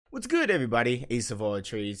What's good, everybody? Ace of All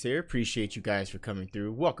Trades here. Appreciate you guys for coming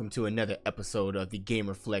through. Welcome to another episode of the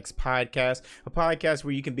GamerFlex podcast, a podcast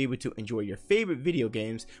where you can be able to enjoy your favorite video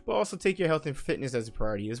games, but also take your health and fitness as a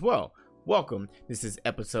priority as well. Welcome. This is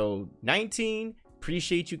episode 19.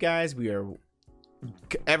 Appreciate you guys. We are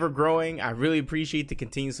ever growing. I really appreciate the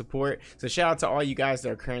continued support. So shout out to all you guys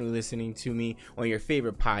that are currently listening to me on your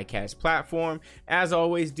favorite podcast platform. As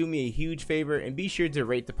always, do me a huge favor and be sure to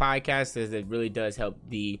rate the podcast, as it really does help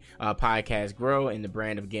the podcast grow and the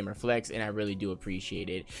brand of GamerFlex, and I really do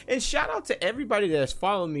appreciate it. And shout out to everybody that's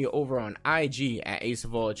following me over on IG at Ace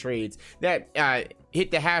of All Trades that hit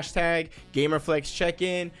the hashtag GamerFlex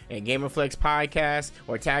check-in and GamerFlex podcast,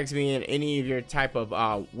 or tags me in any of your type of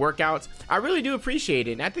workouts. I really do appreciate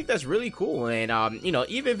it, and I think that's really cool. And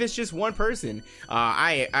even if it's just one person,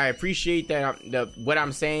 I appreciate that what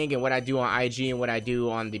I'm saying and what I do on IG and what I do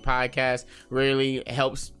on the podcast really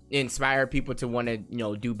helps inspire people to want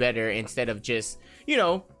to do better, instead of just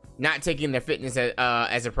not taking their fitness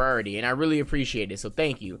as a priority. And I really appreciate it, so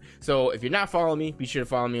thank you. So if you're not following me, be sure to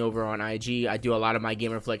follow me over on IG. I do a lot of my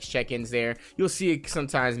GamerFlex check-ins there. You'll see it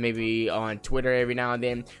sometimes maybe on Twitter every now and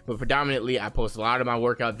then, but predominantly I post a lot of my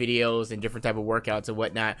workout videos and different type of workouts and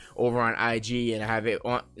whatnot over on IG, and I have it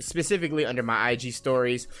on specifically under my IG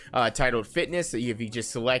stories titled fitness. So if you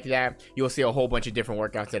just select that, you'll see a whole bunch of different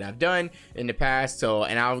workouts that I've done in the past,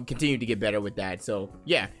 and I'll continue to get better with that. So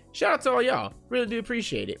yeah, shout out to all y'all. Really do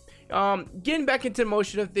appreciate it. Getting back into the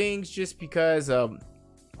motion of things, just because I'm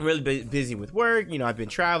really busy with work. I've been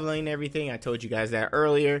traveling and everything. I told you guys that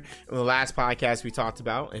earlier in the last podcast we talked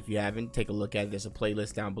about. If you haven't, take a look at it. There's a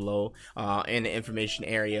playlist down below in the information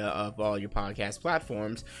area of all your podcast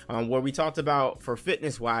platforms, where we talked about, for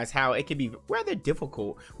fitness wise, how it can be rather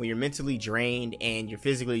difficult when you're mentally drained and you're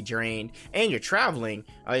physically drained and you're traveling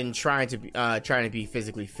and trying to be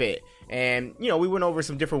physically fit. And we went over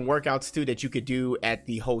some different workouts too that you could do at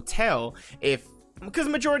the hotel, because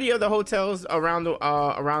the majority of the hotels around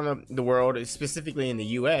the world, specifically in the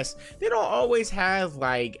US, they don't always have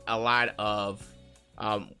like a lot of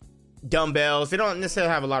dumbbells. They don't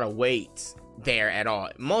necessarily have a lot of weights there at all.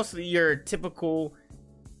 Most of your typical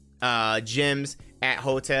gyms at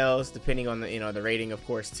hotels, depending on the rating, of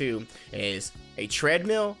course, too, is a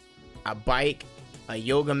treadmill, a bike, a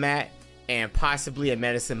yoga mat, and possibly a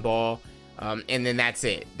medicine ball. And then that's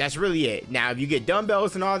it. That's really it. Now, if you get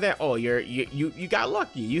dumbbells and all that, you got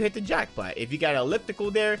lucky. You hit the jackpot. If you got an elliptical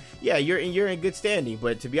there, yeah, you're in good standing.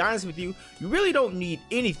 But to be honest with you, you really don't need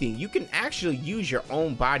anything. You can actually use your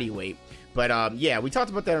own body weight. But yeah, we talked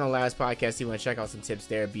about that on the last podcast. If you want to check out some tips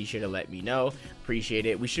there, be sure to let me know. Appreciate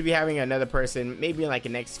it. We should be having another person, maybe in like the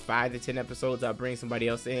next 5 to 10 episodes. I'll bring somebody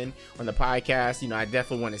else in on the podcast. I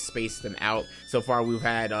definitely want to space them out. So far, we've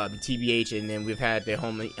had the TBH, and then we've had the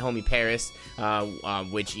homie Paris,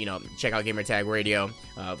 which check out Gamertag Radio.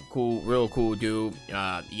 Real cool dude.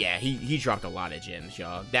 Yeah, he dropped a lot of gems,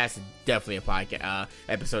 y'all. That's definitely a podcast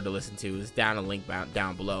episode to listen to. It's down a link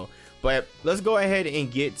down below. But let's go ahead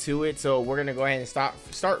and get to it. So we're going to go ahead and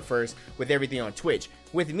start first with everything on Twitch.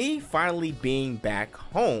 With me finally being back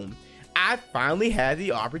home, I finally had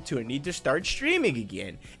the opportunity to start streaming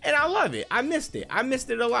again. And I love it. I missed it. I missed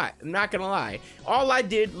it a lot. I'm not going to lie. All I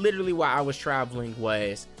did literally while I was traveling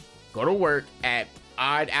was go to work at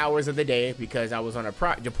odd hours of the day, because I was on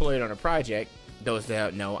deployed on a project. Those that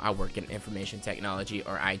don't know, I work in information technology,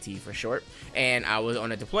 or IT for short, and I was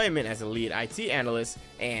on a deployment as a lead IT analyst,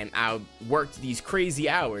 and I worked these crazy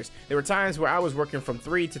hours. There were times where I was working from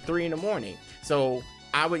 3 to 3 in the morning, so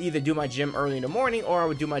I would either do my gym early in the morning, or I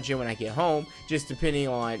would do my gym when I get home, just depending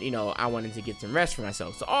on, I wanted to get some rest for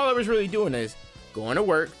myself. So all I was really doing is going to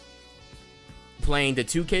work, playing the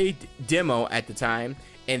 2K demo at the time,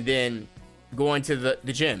 and then going to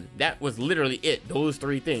the gym. That was literally it. Those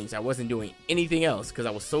 3 things. I wasn't doing anything else because I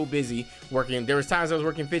was so busy working. There was times I was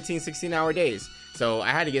working 15, 16-hour days. So I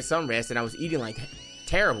had to get some rest, and I was eating like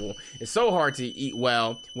terrible. It's so hard to eat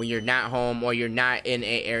well when you're not home, or you're not in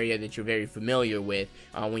an area that you're very familiar with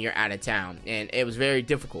when you're out of town. And it was very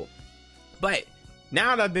difficult. But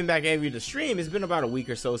now that I've been back able to stream, it's been about a week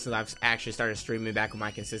or so since I've actually started streaming back on my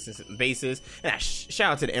consistent basis. And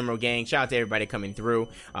shout out to the Emerald Gang. Shout out to everybody coming through.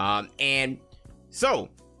 And so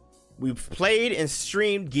we've played and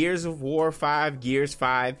streamed Gears of War 5, Gears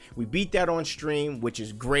 5. We beat that on stream, which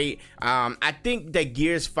is great. I think that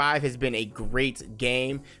Gears 5 has been a great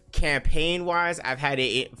game, campaign wise, I've had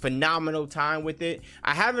a phenomenal time with it.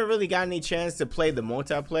 I haven't really gotten any chance to play the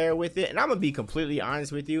multiplayer with it, and I'm gonna be completely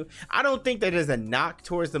honest with you, I don't think that there's a knock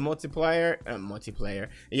towards the multiplayer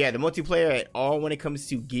at all when it comes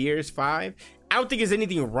to Gears 5. I don't think there's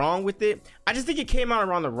anything wrong with it. I just think it came out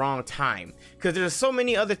around the wrong time, because there's so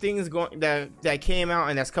many other things going that came out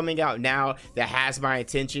and that's coming out now that has my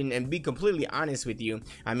attention. And be completely honest with you,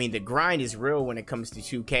 I mean, the grind is real when it comes to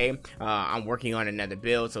 2K. I'm working on another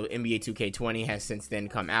build, so NBA 2K20 has since then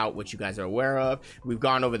come out, which you guys are aware of. We've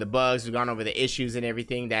gone over the bugs, we've gone over the issues and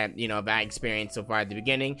everything that, you know, I experienced so far at the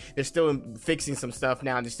beginning. They're still fixing some stuff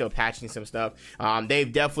now, they're still patching some stuff. They've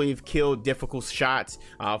definitely killed difficult shots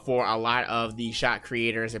for a lot of the shot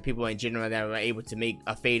creators and people in general that were able to make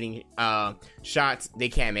a fading shots. They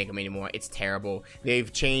can't make them anymore. It's terrible.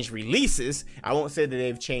 They've changed releases. I won't say that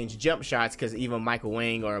they've changed jump shots, because even Michael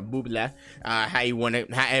Wang or Bubla,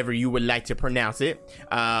 however you would like to pronounce it,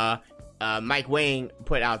 Mike Wang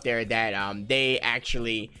put out there that they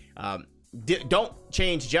actually don't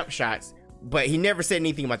change jump shots, but he never said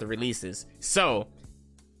anything about the releases. So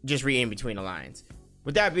just read in between the lines.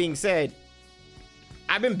 With that being said,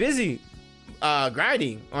 I've been busy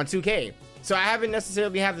grinding on 2K, so I haven't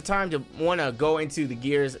necessarily had the time to want to go into the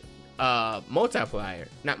Gears multiplayer.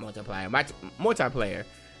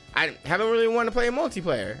 I haven't really wanted to play a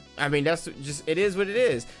multiplayer. I mean, that's just, it is what it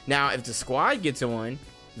is. Now, if the squad gets on,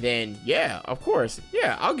 then yeah, of course,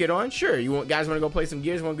 yeah, I'll get on. Sure, guys want to go play some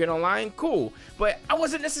Gears, want to get online, cool. But I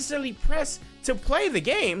wasn't necessarily pressed to play the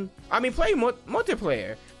game. I mean, play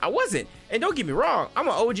multiplayer. I wasn't. And don't get me wrong, I'm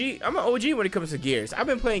an OG when it comes to Gears. I've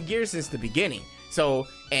been playing Gears since the beginning. So,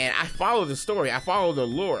 and I follow the story, I follow the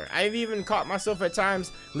lore. I've even caught myself at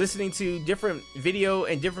times listening to different video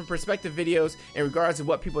and different perspective videos in regards to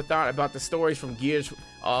what people thought about the stories from Gears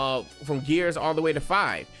all the way to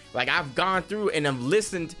 5. Like, I've gone through and I've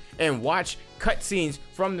listened and watched cutscenes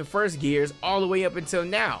from the first Gears all the way up until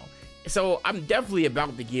now. So I'm definitely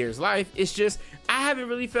about the Gears life. It's just I haven't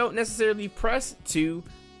really felt necessarily pressed to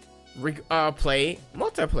play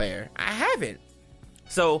multiplayer. I haven't.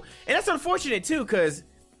 So, and that's unfortunate too, because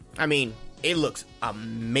I mean, it looks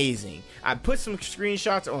amazing. I put some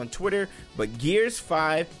screenshots on Twitter, but Gears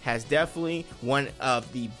 5 has definitely one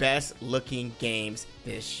of the best looking games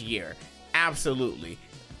this year. Absolutely.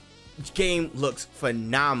 Game looks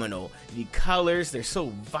phenomenal. The colors, they're so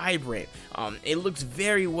vibrant. It looks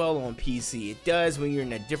very well on PC. It does when you're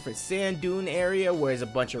in a different sand dune area where there's a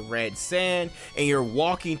bunch of red sand and you're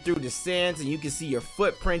walking through the sands and you can see your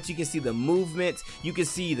footprints, you can see the movements, you can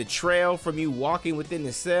see the trail from you walking within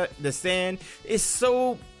the sand. It's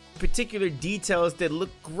so particular details that look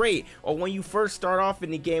great. Or when you first start off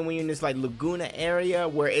in the game, when you're in this like Laguna area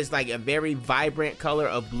where it's like a very vibrant color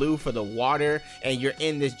of blue for the water, and you're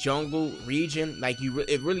in this jungle region, like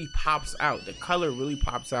it really pops out. The color really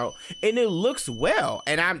pops out and it looks well.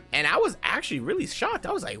 And I was actually really shocked.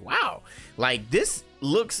 I was like, wow, like this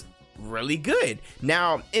looks really good.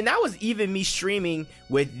 Now, and that was even me streaming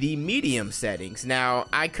with the medium settings. Now,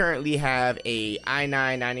 I currently have a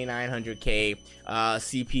i9 9900K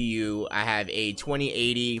CPU. I have a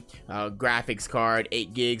 2080 graphics card,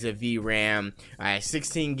 8 gigs of VRAM. I have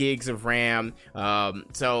 16 gigs of RAM.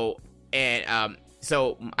 So I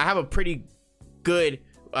have a pretty good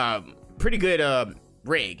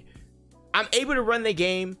rig. I'm able to run the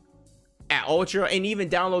game at ultra and even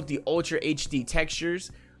download the ultra HD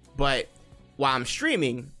textures. But while I'm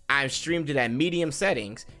streaming, I've streamed it at medium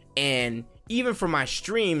settings, and even for my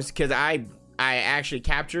streams, because I actually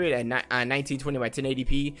capture it at 1920 by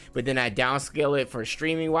 1080p, but then I downscale it for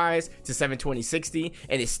streaming wise to 720/60,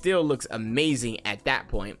 and it still looks amazing at that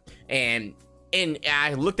point. And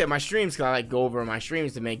I looked at my streams, because I like go over my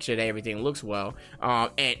streams to make sure that everything looks well,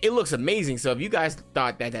 and it looks amazing. So if you guys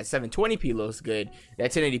thought that 720p looks good,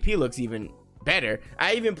 that 1080p looks even better.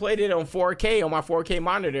 I even played it on 4K on my 4K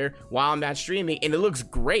monitor while I'm not streaming, and it looks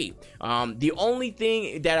great. The only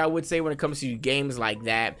thing that I would say when it comes to games like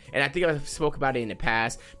that, and I think I spoke about it in the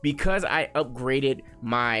past, because I upgraded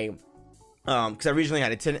my because I originally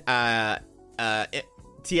had a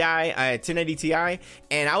 1080 Ti,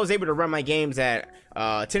 and I was able to run my games at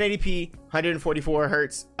 1080p 144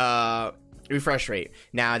 hertz refresh rate.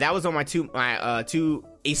 Now that was on my two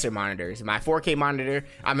Acer monitors. My 4K monitor,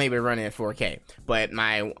 I'm able to run it at 4K, but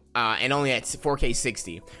my and only at 4K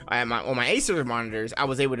 60. On my Acer monitors, I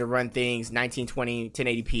was able to run things 1920,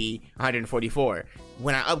 1080p, 144.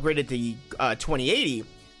 When I upgraded the 2080,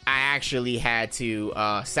 I actually had to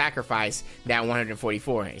sacrifice that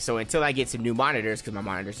 144. So until I get some new monitors, because my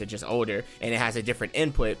monitors are just older and it has a different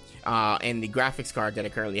input, and the graphics card that I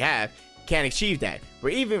currently have can't achieve that.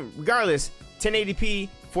 But even regardless, 1080p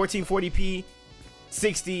 1440p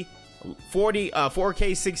 60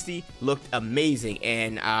 4K 60 looked amazing,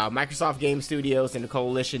 and Microsoft Game Studios and the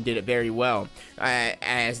Coalition did it very well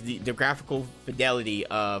as the graphical fidelity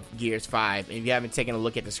of Gears 5. And if you haven't taken a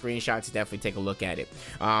look at the screenshots, definitely take a look at it.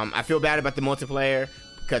 I feel bad about the multiplayer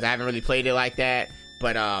because I haven't really played it like that,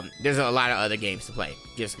 but there's a lot of other games to play,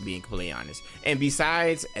 just being completely honest. And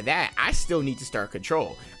besides that, I still need to start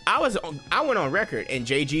Control. I went on record, and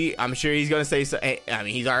JG, I'm sure he's gonna say so. I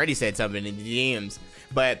mean, he's already said something in the DMs,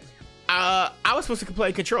 but I was supposed to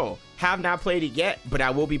play Control. Have not played it yet, but I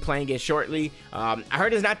will be playing it shortly. I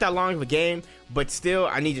heard it's not that long of a game, but still,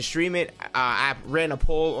 I need to stream it. I ran a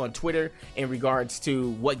poll on Twitter in regards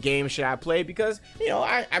to what game should I play, because, you know,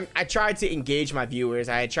 I tried to engage my viewers.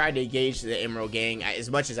 I tried to engage the Emerald Gang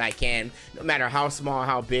as much as I can, no matter how small,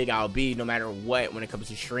 how big I'll be, no matter what, when it comes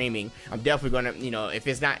to streaming. I'm definitely gonna, you know, if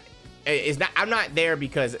I'm not there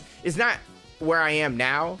because it's not where I am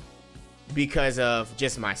now because of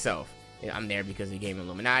just myself. I'm there because of Gaming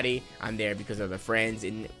Illuminati. I'm there because of the friends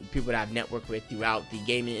and people that I've networked with throughout the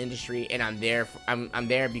gaming industry, and I'm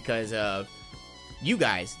there because of you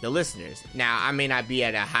guys, the listeners. Now, I may not be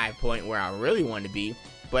at a high point where I really want to be,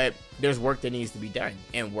 but there's work that needs to be done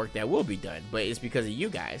and work that will be done, but it's because of you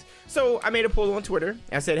guys. So I made a poll on Twitter.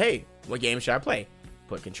 I said, hey, what game should I play?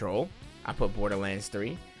 Put Control. I put Borderlands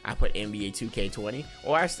 3. I put NBA 2K20.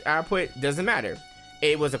 Or I put, doesn't matter.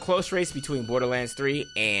 It was a close race between Borderlands 3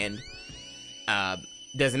 and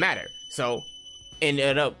doesn't matter. So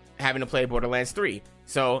ended up having to play Borderlands 3.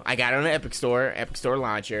 So I got it on the Epic Store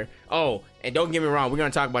launcher. Oh, and don't get me wrong, we're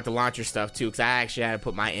gonna talk about the launcher stuff too, because I actually had to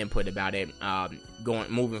put my input about it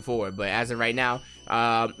moving forward. But as of right now,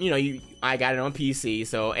 you know, I got it on PC.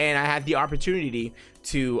 So, and I had the opportunity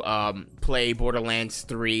to play Borderlands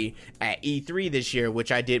 3 at E3 this year,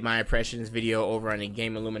 which I did my impressions video over on the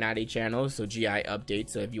Game Illuminati channel, so GI update.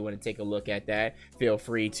 So if you want to take a look at that, feel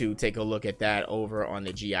free to take a look at that over on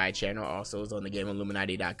the GI channel. Also, it's on the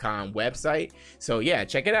GameIlluminati.com website. So yeah,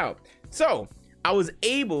 check it out. So I was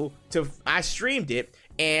able to, I streamed it,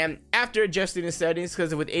 and after adjusting the settings,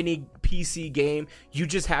 because with any PC game, you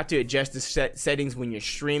just have to adjust the settings when you're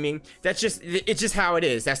streaming. It's just how it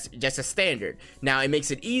is. That's just a standard. Now, it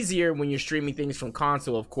makes it easier when you're streaming things from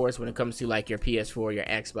console, of course, when it comes to like your PS4, your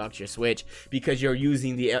Xbox, your Switch, because you're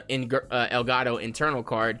using the Elgato internal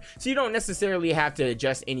card. So you don't necessarily have to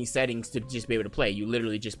adjust any settings to just be able to play. You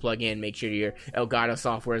literally just plug in, make sure your Elgato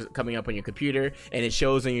software is coming up on your computer, and it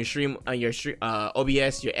shows on your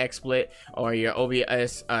OBS, your XSplit, or your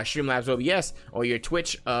OBS, Streamlabs OBS, or your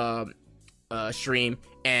Twitch stream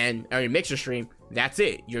or your Mixer stream. That's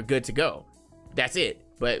it. You're good to go. That's it.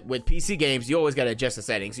 But with PC games, you always got to adjust the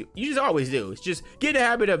settings. You just always do. It's just get in the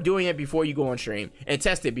habit of doing it before you go on stream, and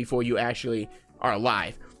test it before you actually are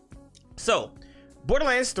live. So,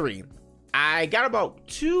 Borderlands 3. I got about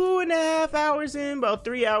 2.5 hours in, about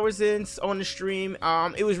 3 hours in on the stream.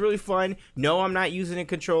 It was really fun. No, I'm not using a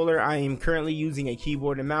controller. I am currently using a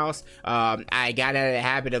keyboard and mouse. I got out of the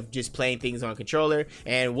habit of just playing things on controller.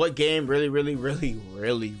 And what game really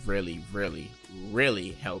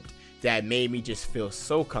helped, that made me just feel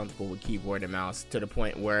so comfortable with keyboard and mouse, to the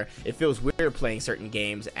point where it feels weird playing certain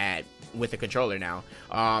games with a controller now,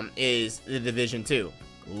 is The Division 2.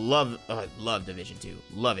 Love Division 2.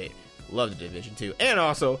 Love it. Love The Division 2. And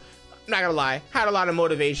also, I'm not gonna lie, had a lot of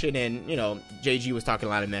motivation, and, you know, JG was talking a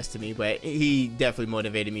lot of mess to me, but he definitely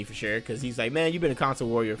motivated me for sure, because he's like, man, you've been a console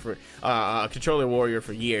warrior for a controller warrior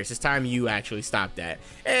for years. It's time you actually stop that.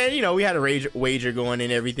 And, you know, we had a wager going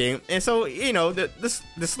and everything, and so, you know, the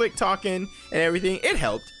slick talking and everything, it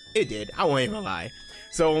helped. It did. I won't even lie.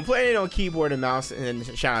 So I'm playing on keyboard and mouse, and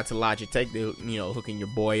shout out to Logitech, you know, hooking your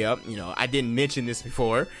boy up. You know, I didn't mention this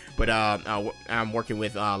before, but I'm working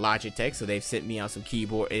with Logitech, so they've sent me out some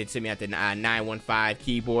keyboard. It sent me out the 915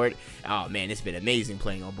 keyboard. Oh man, it's been amazing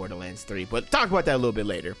playing on Borderlands 3. But talk about that a little bit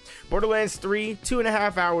later. Borderlands 3,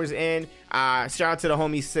 2.5 hours in. Shout out to the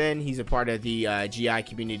homie Sin. He's a part of the GI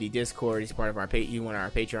community Discord. He's part of one of our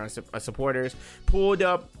Patreon supporters. Pulled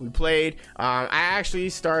up, we played. I actually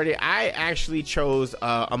chose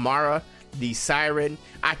Amara, the Siren.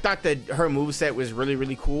 I thought that her moveset was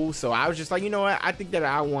really cool, so I was just like, you know what, I think that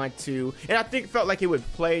I want to, and I felt like it would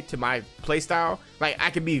play to my playstyle. Like, I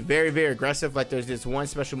could be very aggressive. Like, there's this one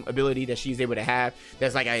special ability that she's able to have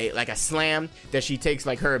that's like a slam, that she takes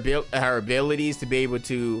like her abilities to be able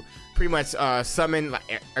to pretty much summon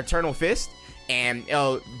like Eternal Fist, and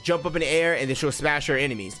it'll jump up in the air, and then she'll smash her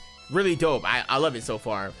enemies. Really dope. I love it so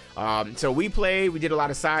far. So we did a lot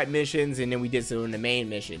of side missions, and then we did some of the main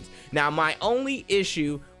missions. Now, my only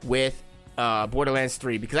issue with Borderlands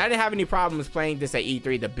 3, because I didn't have any problems playing this at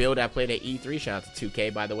E3. The build I played at E3, shout out to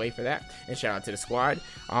 2K by the way for that, and shout out to the squad.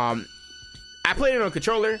 I played it on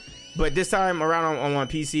controller, but this time around I'm on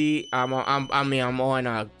PC. I'm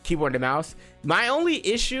on keyboard and mouse. My only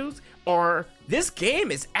issues are this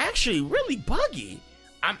game is actually really buggy.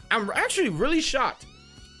 I'm actually really shocked.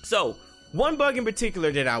 So one bug in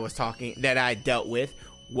particular that I dealt with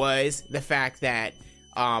was the fact that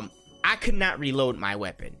I could not reload my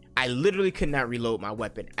weapon. I literally could not reload my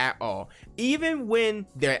weapon at all. Even when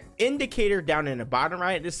the indicator down in the bottom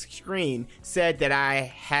right of the screen said that I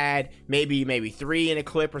had maybe 3 in a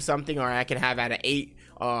clip or something, or I could have out of 8,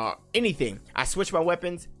 anything. I switched my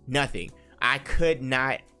weapons, nothing. I could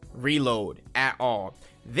not reload at all.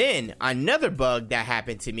 Then another bug that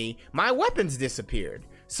happened to me, my weapons disappeared.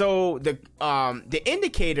 So the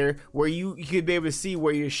indicator where you could be able to see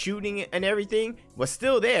where you're shooting and everything was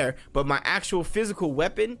still there, but my actual physical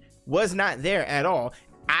weapon was not there at all.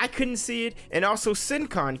 I couldn't see it, and also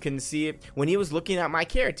Syncon couldn't see it when he was looking at my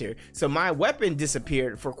character. So my weapon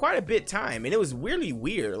disappeared for quite a bit time, and it was really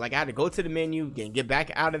weird. Like I had to go to the menu, then get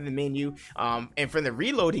back out of the menu. And for the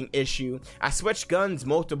reloading issue, I switched guns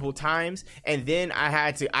multiple times, and then I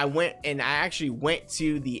actually went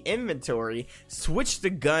to the inventory, switched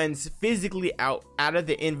the guns physically out of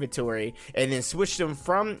the inventory, and then switched them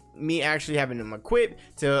from me actually having them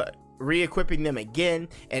equipped to re-equipping them again.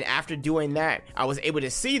 And after doing that, I was able to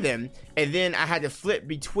see them, and then I had to flip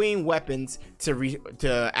between weapons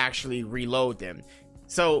to actually reload them.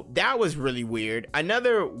 So that was really weird.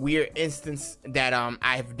 Another weird instance that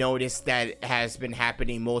I've noticed that has been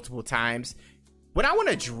happening multiple times. When I want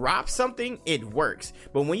to drop something, it works,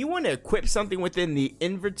 but when you want to equip something within the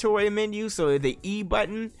inventory menu, so the E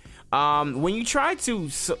button, when you try to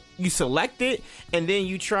you select it and then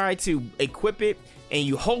you try to equip it and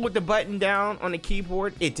you hold the button down on the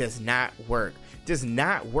keyboard, it does not work. Does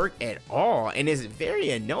not work at all, and it's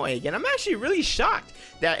very annoying. And I'm actually really shocked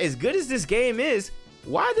that as good as this game is,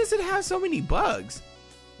 why does it have so many bugs?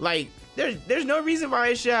 Like there's no reason why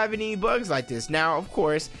it should have any bugs like this. Now, of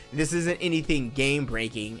course, this isn't anything game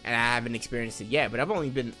breaking, and I haven't experienced it yet. But I'm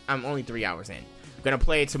only 3 hours in. I'm gonna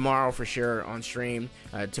play it tomorrow for sure on stream.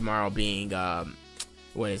 Tomorrow being September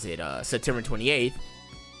 28th.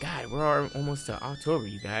 God, we're almost to October,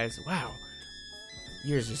 you guys. Wow,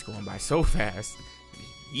 years just going by so fast.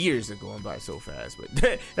 Years are going by so fast,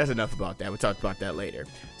 but that's enough about that. We'll talk about that later.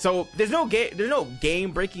 So there's no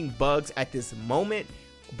game breaking bugs at this moment,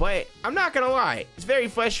 but I'm not gonna lie, it's very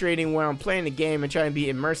frustrating when I'm playing the game and trying to be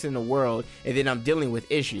immersed in the world, and then I'm dealing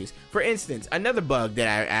with issues. For instance, another bug that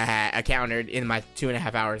I had encountered in my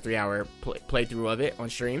 2.5 hour, 3 hour playthrough of it on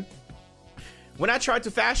stream. When I tried to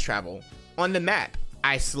fast travel on the map,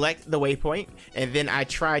 I select the waypoint and then I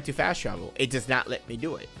try to fast travel. It does not let me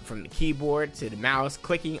do it. From the keyboard to the mouse,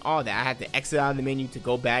 clicking, all that. I had to exit out of the menu to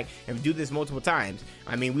go back and do this multiple times.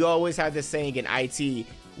 I mean, we always have this saying in IT,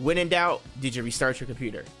 when in doubt, did you restart your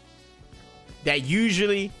computer? That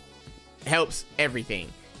usually helps everything.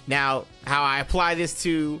 Now, how I apply this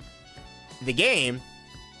to the game,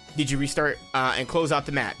 did you restart and close out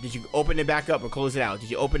the map? Did you open it back up or close it out? Did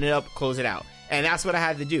you open it up, close it out? And that's what I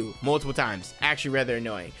had to do multiple times. Actually rather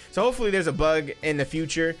annoying. So hopefully there's a bug in the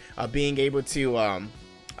future of being able to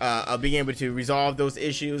resolve those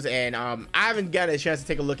issues. And I haven't got a chance to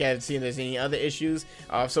take a look at it, see if there's any other issues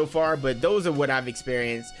so far, but those are what I've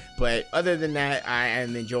experienced. But other than that, I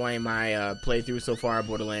am enjoying my playthrough so far of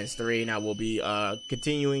Borderlands 3, and I will be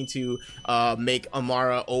continuing to make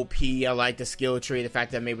Amara OP. I like the skill tree, the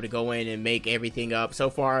fact that I'm able to go in and make everything up.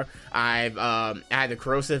 So far, I've had the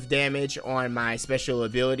corrosive damage on my special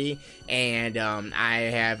ability, and I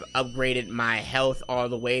have upgraded my health all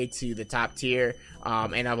the way to the top tier.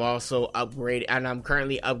 And I've also upgraded, and I'm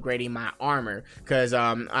currently upgrading my armor because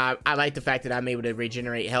I like the fact that I'm able to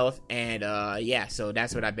regenerate health, and yeah, so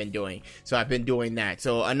that's what I've been doing. So I've been doing that.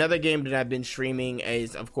 So another game that I've been streaming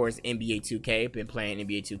is, of course, NBA 2K. I've been playing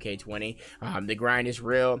NBA 2K20. The grind is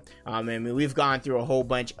real. I mean, we've gone through a whole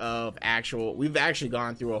bunch of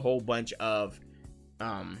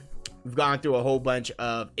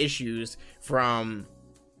issues, from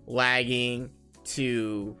lagging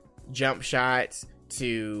to jump shots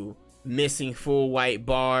to missing full white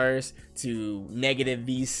bars to negative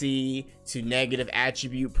VC to negative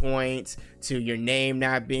attribute points to your name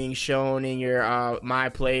not being shown in your my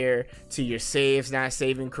player, to your saves not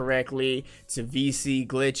saving correctly, to VC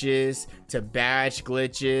glitches, to badge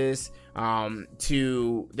glitches,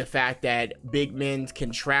 to the fact that big men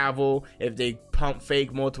can travel if they pump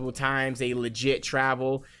fake multiple times, they legit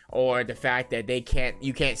travel, or the fact that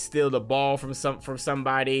you can't steal the ball from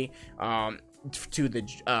somebody, to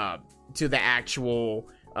the to the actual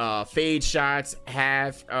fade shots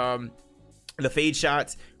have the fade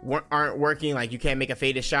shots aren't working. Like, you can't make a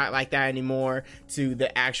faded shot like that anymore, to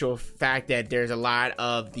the actual fact that there's a lot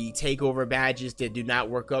of the takeover badges that do not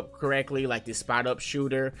work up correctly, like the spot up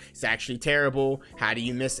shooter. It's actually terrible. How do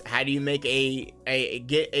you make a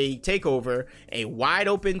takeover, a wide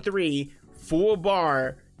open 3 full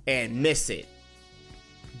bar, and miss it?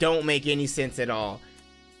 Don't make any sense at all.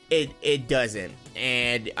 It doesn't.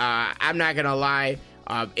 And I'm not gonna lie,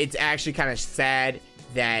 it's actually kind of sad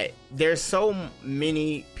that there's so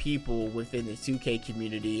many people within the 2K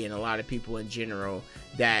community, and a lot of people in general,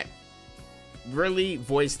 that really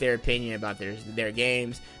voice their opinion about their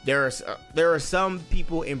games. There are some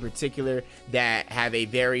people in particular that have a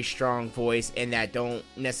very strong voice, and that don't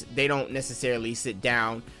necessarily sit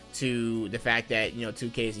down to the fact that, you know,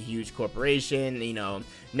 2K is a huge corporation, you know,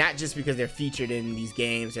 not just because they're featured in these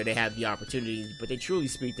games or they have the opportunities, but they truly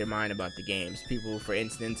speak their mind about the games. People, for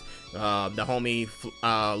instance, the homie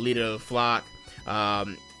leader of Flock,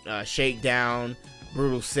 Shakedown,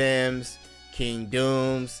 Brutal Sims, King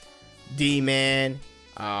Dooms, D-Man,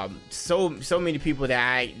 so many people that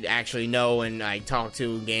I actually know and I talk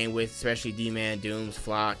to and game with, especially D-Man, Dooms,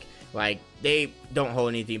 Flock. Like, they don't hold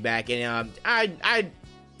anything back. And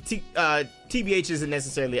TBH isn't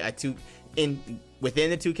necessarily within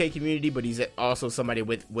the 2K community, but he's also somebody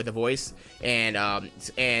with a voice, and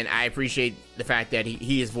I appreciate the fact that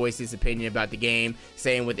he has voiced his opinion about the game.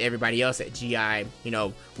 Same with everybody else at GI. You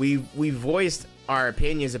know, we voiced our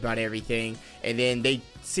opinions about everything, and then they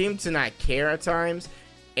seem to not care at times.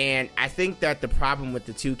 And I think that the problem with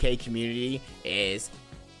the 2K community is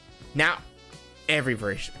now every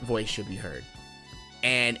voice should be heard.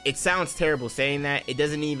 And it sounds terrible saying that. It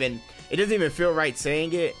doesn't even feel right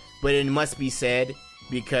saying it, but it must be said,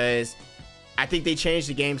 because I think they change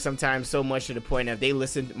the game sometimes so much to the point of they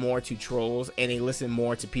listen more to trolls and they listen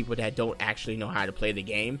more to people that don't actually know how to play the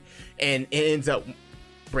game, and it ends up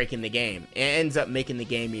breaking the game. It ends up making the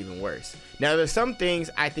game even worse. Now, there's some things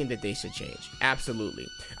I think that they should change. Absolutely.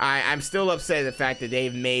 I'm still upset at the fact that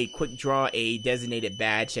they've made Quick Draw a designated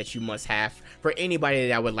badge that you must have for anybody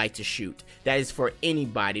that would like to shoot. That is for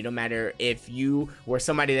anybody, no matter if you were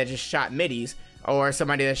somebody that just shot middies, or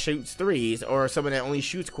somebody that shoots threes, or someone that only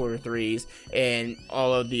shoots quarter threes, and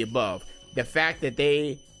all of the above. The fact that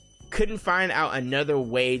they couldn't find out another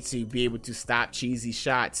way to be able to stop cheesy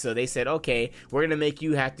shots, so they said, okay, we're gonna make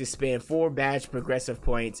you have to spend 4 badge progressive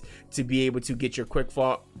points to be able to get your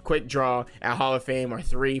quick draw at Hall of Fame, or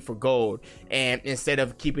 3 for gold, and instead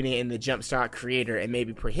of keeping it in the jump shot creator and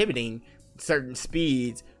maybe prohibiting certain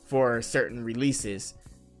speeds for certain releases.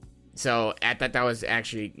 So I thought that was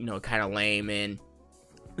actually, you know, kind of lame. And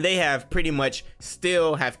they have pretty much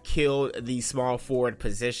still have killed the small forward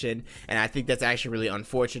position, and I think that's actually really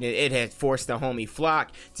unfortunate. It has forced the homie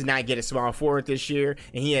Flock to not get a small forward this year,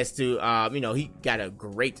 and he has to, you know, he got a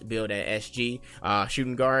great build at SG,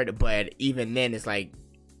 shooting guard, but even then, it's like,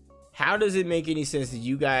 how does it make any sense that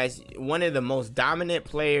you guys, one of the most dominant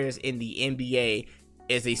players in the NBA,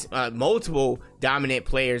 is multiple dominant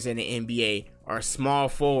players in the NBA are small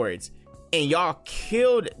forwards, and y'all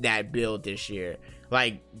killed that build this year?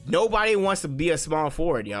 Like, nobody wants to be a small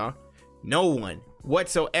forward, y'all. No one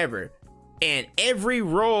whatsoever. And every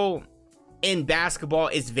role in basketball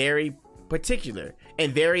is very particular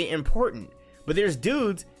and very important. But there's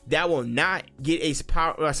dudes that will not get a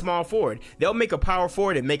small forward. They'll make a power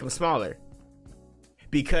forward and make them smaller,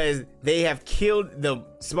 because they have killed the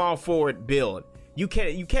small forward build. You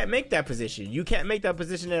can't make that position. You can't make that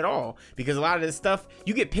position at all, because a lot of this stuff,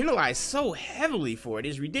 you get penalized so heavily for it.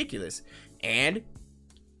 It's ridiculous. And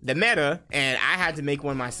the meta, and I had to make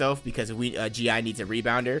one myself because GI needs a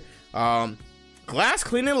rebounder. Glass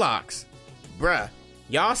cleaning locks, bruh.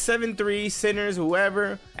 Y'all 7'3" centers,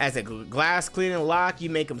 whoever, as a glass cleaning lock, you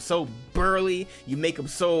make him so burly. You make him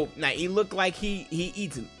so, now he look like he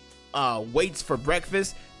eats weights for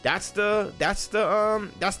breakfast. That's the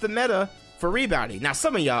meta for rebounding. Now,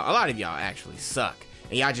 some of y'all, a lot of y'all actually suck,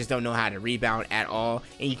 and y'all just don't know how to rebound at all,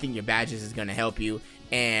 and you think your badges is gonna help you,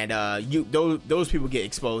 and those people get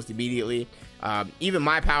exposed immediately. Even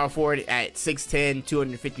my power forward at 6'10",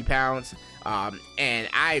 250 pounds, and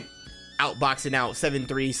I outboxing out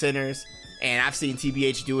 7'3" centers, and I've seen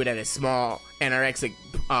TBH do it at a small anorexic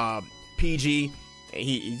PG.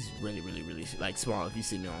 He's really like small if you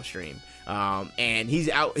see me on stream, and he's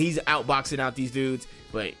outboxing out these dudes.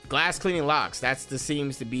 But glass cleaning locks,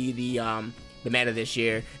 seems to be the meta this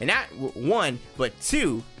year, and not 1 but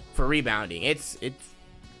 2 for rebounding. It's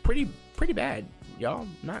pretty bad. y'all.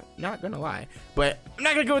 Not gonna lie, but I'm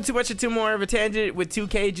not gonna go too much into more of a tangent with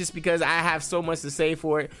 2K just because I have so much to say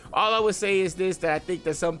for it. All I would say is this, that I think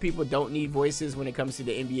that some people don't need voices when it comes to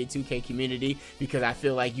the NBA 2K community, because I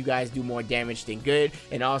feel like you guys do more damage than good,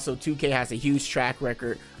 and also 2K has a huge track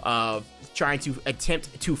record of trying to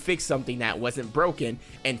attempt to fix something that wasn't broken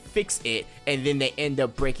and fix it, and then they end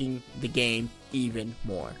up breaking the game even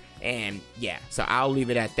more. And yeah, so I'll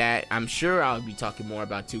leave it at that. I'm sure I'll be talking more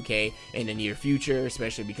about 2K in the near future,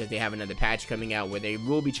 especially because they have another patch coming out where they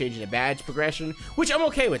will be changing the badge progression, which I'm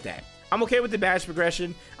okay with that. I'm okay with the badge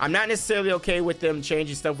progression. I'm not necessarily okay with them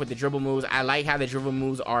changing stuff with the dribble moves. I like how the dribble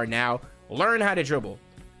moves are now. Learn how to dribble.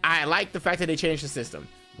 I like the fact that they changed the system.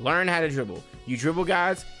 Learn how to dribble. You dribble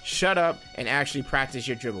guys, shut up and actually practice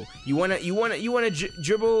your dribble. You wanna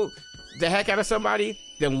dribble the heck out of somebody?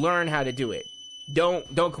 Then learn how to do it.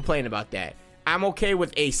 Don't complain about that. I'm okay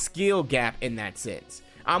with a skill gap in that sense.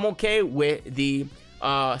 I'm okay with the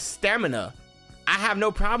stamina. I have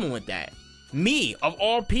no problem with that. Me, of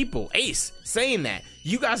all people, Ace, saying that.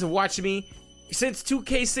 You guys have watched me since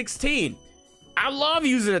 2K16. I love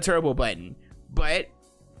using a turbo button, but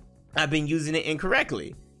I've been using it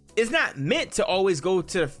incorrectly. It's not meant to always go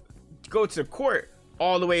to the court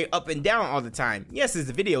all the way up and down all the time. Yes, it's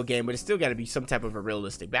a video game, but it's still got to be some type of a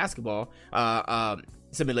realistic basketball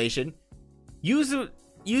simulation. Use the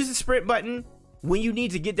sprint button when you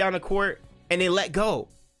need to get down the court and then let go.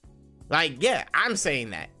 Like, yeah, I'm saying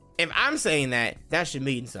that. If I'm saying that, that should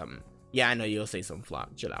mean something. Yeah, I know you'll say something,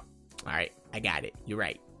 Flock. Chill out. All right, I got it. You're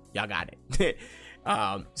right. Y'all got it.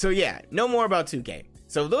 So yeah, no more about 2K.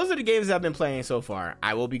 So those are the games I've been playing so far.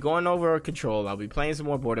 I will be going over Control. I'll be playing some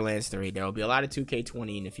more Borderlands 3. There will be a lot of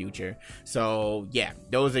 2K20 in the future. So yeah,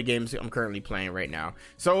 those are games I'm currently playing right now.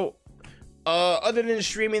 So other than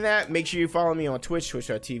streaming that, make sure you follow me on Twitch,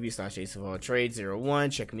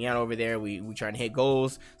 twitch.tv/AceOfAllTrades01. Check me out over there. We trying to hit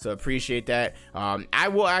goals, so appreciate that. I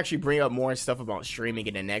will actually bring up more stuff about streaming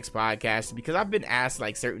in the next podcast, because I've been asked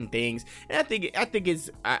like certain things, and I think it's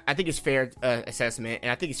fair assessment,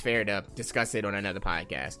 and I think it's fair to discuss it on another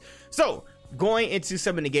podcast. So going into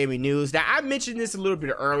some of the gaming news, now I mentioned this a little bit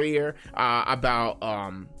earlier about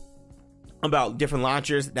different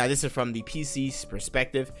launchers. Now this is from the PC's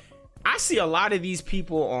perspective. I see a lot of these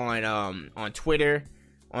people on Twitter,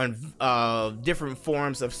 on different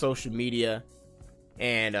forms of social media,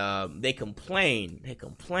 and they complain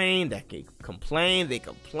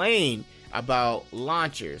about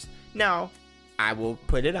launchers. Now, I will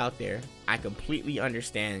put it out there. I completely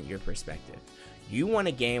understand your perspective. You want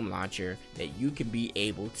a game launcher that you can be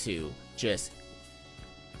able to just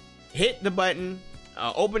hit the button,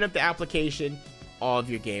 open up the application, all of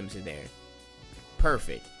your games are there.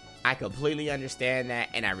 Perfect. I completely understand that,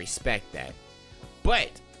 and I respect that.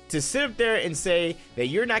 But to sit up there and say that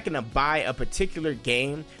you're not going to buy a particular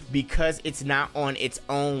game because it's not on its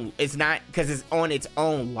own, it's on its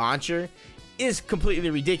own launcher, is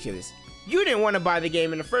completely ridiculous. You didn't want to buy the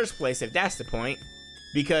game in the first place if that's the point.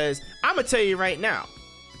 Because I'm going to tell you right now,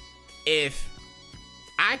 if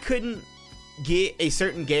I couldn't get a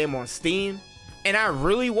certain game on Steam and I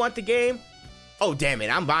really want the game, oh damn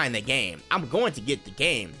it, I'm buying the game. I'm going to get the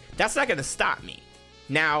game. That's not going to stop me.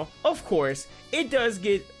 Now, of course, it doesn't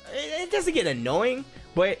get annoying,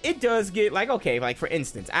 but it does get like, okay, like for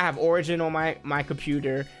instance, I have Origin on my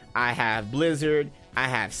computer. I have Blizzard. I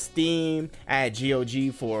have Steam. I had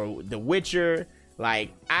GOG for The Witcher.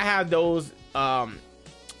 Like, I have those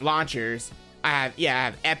launchers. I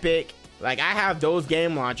have Epic. Like, I have those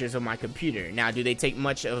game launchers on my computer. Now, do they take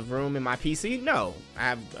much of room in my PC? No. I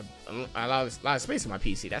have a lot of space in my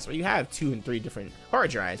PC. That's why you have 2 and 3 different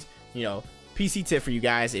hard drives. You know, PC tip for you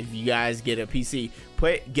guys: if you guys get a PC,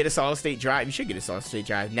 get a solid state drive. You should get a solid state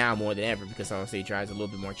drive now more than ever, because solid state drives are a little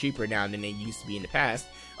bit more cheaper now than they used to be in the past.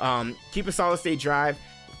 Keep a solid state drive,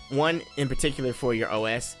 one in particular for your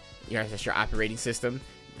OS. That's your operating system.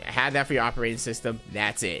 Have that for your operating system.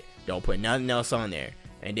 That's it. Don't put nothing else on there.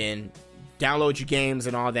 And then download your games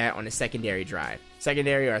and all that on a secondary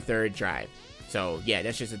or third drive. So yeah,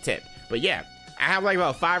 that's just a tip. But yeah, I have like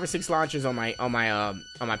about 5 or 6 launchers on my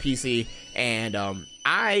PC, and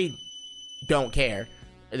I don't care.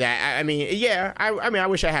 That I mean, yeah, I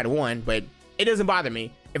wish I had one, but it doesn't bother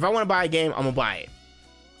me. If I want to buy a game, I'm gonna buy it.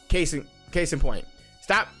 Case in point.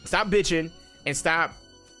 Stop bitching and stop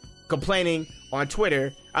complaining on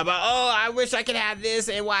Twitter about, oh, I wish I could have this,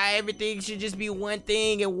 and why everything should just be one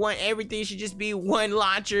thing, and everything should just be one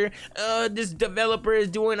launcher. This developer is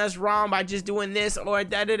doing us wrong by just doing this, or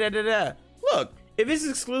da da da da da. Look, if it's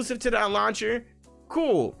exclusive to that launcher,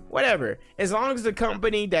 cool, whatever. As long as the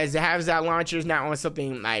company that has that launcher is not on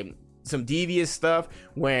something like some devious stuff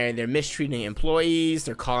where they're mistreating employees,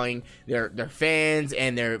 they're calling their fans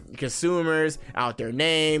and their consumers out their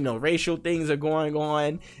name, no racial things are going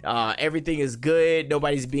on, everything is good,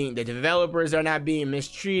 the developers are not being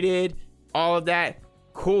mistreated, all of that,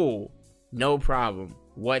 cool, no problem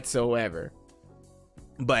whatsoever.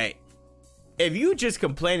 But if you just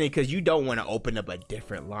complaining because you don't want to open up a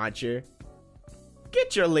different launcher,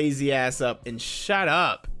 get your lazy ass up and shut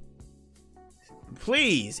up.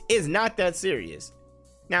 Please, it's not that serious.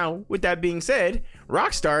 Now, with that being said,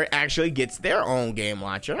 Rockstar actually gets their own game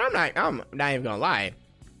launcher. I'm not even gonna lie,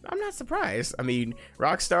 I'm not surprised. I mean,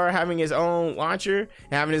 Rockstar having his own launcher,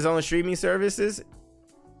 having his own streaming services,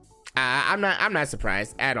 I'm not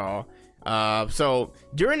surprised at all. So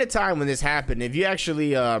during the time when this happened, if you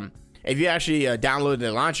actually downloaded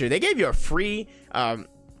the launcher, they gave you a free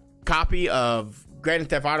copy of Grand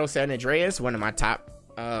Theft Auto San Andreas, one of my top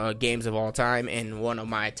games of all time, and one of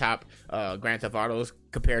my top Grand Theft Autos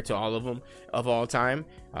compared to all of them of all time.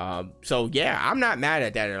 So yeah, I'm not mad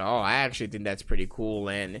at that at all. I actually think that's pretty cool.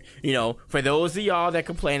 And you know, for those of y'all that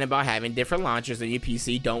complain about having different launchers on your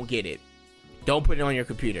PC, don't get it. Don't put it on your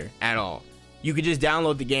computer at all. You could just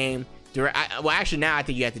download the game. Well, actually, now I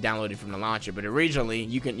think you have to download it from the launcher. But originally,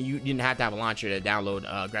 you didn't have to have a launcher to download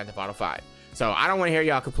Grand Theft Auto 5. So I don't want to hear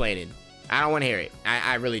y'all complaining. I don't want to hear it.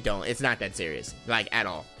 I really don't. It's not that serious, like, at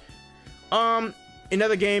all. In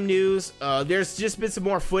other game news, there's just been some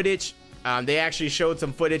more footage. They actually showed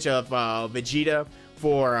some footage of Vegeta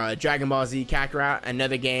for Dragon Ball Z Kakarot,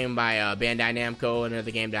 another game by Bandai Namco,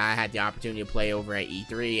 another game that I had the opportunity to play over at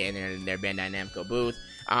E3 and in their Bandai Namco booth.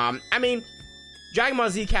 I mean, Dragon Ball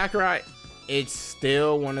Z Kakarot, it's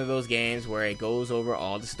still one of those games where it goes over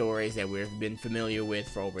all the stories that we've been familiar with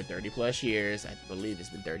for over 30 plus years. I believe it's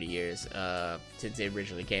been 30 years since it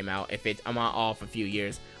originally came out. If I'm off a few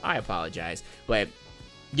years, I apologize. But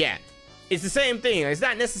yeah, it's the same thing. It's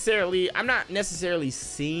not necessarily, I'm not necessarily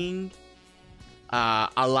seeing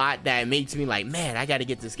a lot that makes me like, man, I gotta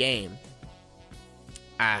get this game.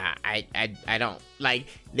 I don't. Like,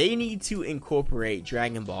 they need to incorporate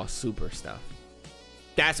Dragon Ball Super stuff.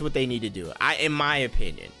 That's what they need to do, in my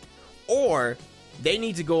opinion. Or they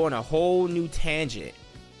need to go on a whole new tangent.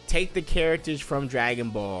 Take the characters from Dragon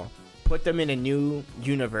Ball, put them in a new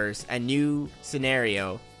universe, a new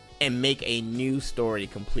scenario, and make a new story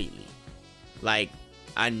completely. Like,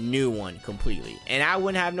 a new one completely. And I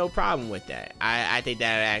wouldn't have no problem with that. I think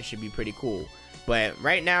that would actually be pretty cool. But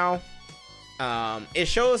right now, it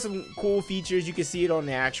shows some cool features. You can see it on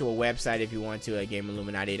the actual website if you want to at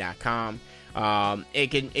GameIlluminati.com.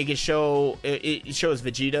 It shows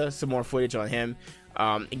Vegeta, some more footage on him.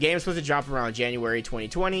 The game's supposed to drop around January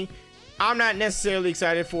 2020. I'm not necessarily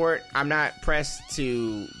excited for it. I'm not pressed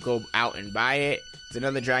to go out and buy it. It's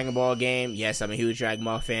another Dragon Ball game. Yes, I'm a huge Dragon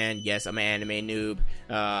Ball fan. Yes, I'm an anime noob.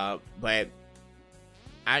 But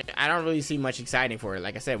I don't really see much exciting for it.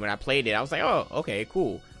 Like I said, when I played it, I was like, oh, okay,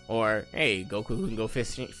 cool. Or, hey, Goku can go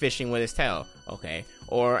fishing with his tail. Okay.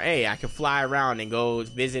 Or, hey, I can fly around and go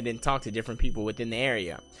visit and talk to different people within the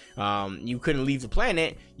area. You couldn't leave the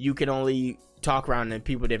planet. You can only talk around to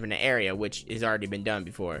people different in the area, which has already been done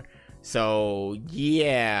before. So,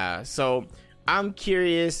 yeah. So, I'm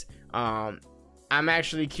curious. I'm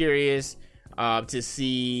actually curious to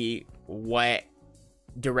see what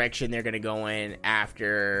direction they're gonna go in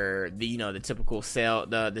after the typical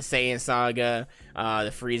the Saiyan saga,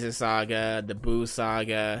 the Frieza saga, the Buu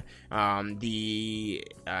saga, I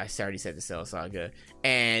already said the Cell saga,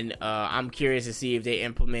 and I'm curious to see if they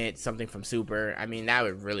implement something from Super. I mean, that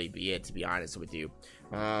would really be it, to be honest with you.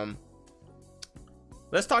 Let's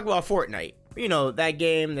talk about Fortnite. You know, that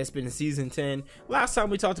game that's been in season 10. Last time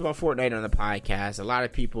we talked about Fortnite on the podcast, a lot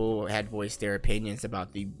of people had voiced their opinions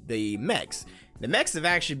about the mechs. The mechs have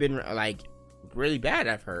actually been like really bad,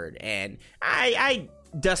 I've heard, and I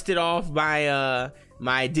dusted off my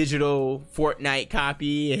my digital Fortnite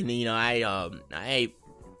copy, and I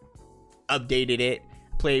updated it,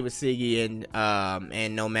 played with Siggy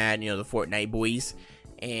and Nomad, the Fortnite boys,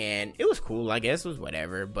 and it was cool. I guess it was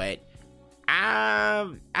whatever, but I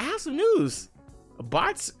have some news.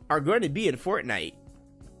 Bots are going to be in Fortnite.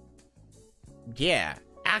 Yeah,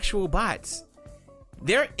 actual bots.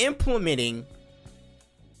 They're implementing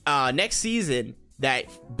next season that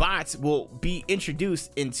bots will be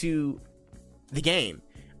introduced into the game.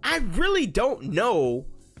 I really don't know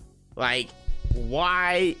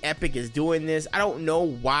why Epic is doing this. I don't know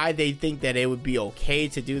why they think that it would be okay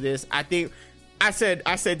to do this. I think I said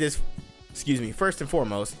this, first and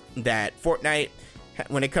foremost, that Fortnite,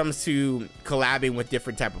 when it comes to collabing with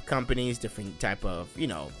different type of companies, different type of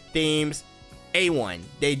themes, A1,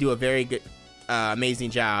 they do a very good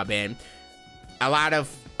amazing job. And a lot of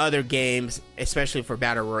other games, especially for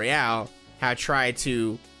Battle Royale, have tried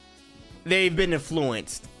to, they've been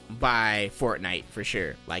influenced by Fortnite for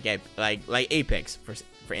sure, like Apex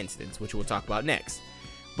for instance, which we'll talk about next.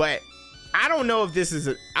 But I don't know if this is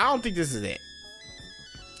I don't think this is it.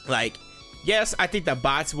 Like, yes, I think the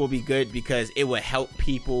bots will be good because it will help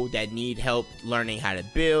people that need help learning how to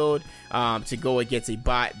build, to go against a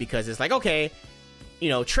bot, because it's like, okay, you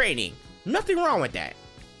know, training, nothing wrong with that.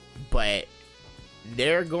 But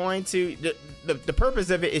they're going to, the purpose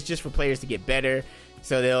of it is just for players to get better,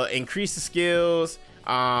 so they'll increase the skills.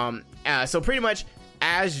 So pretty much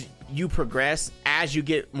as you progress, as you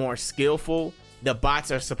get more skillful, the bots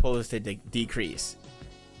are supposed to decrease.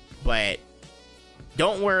 But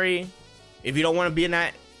don't worry, if you don't want to be in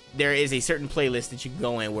that, there is a certain playlist that you can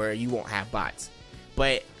go in where you won't have bots.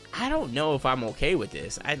 But I don't know if I'm okay with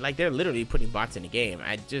this. They're literally putting bots in the game.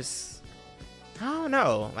 I don't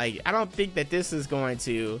know. Like, I don't think that this is going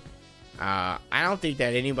to, I don't think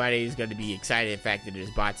that anybody's going to be excited the fact that there's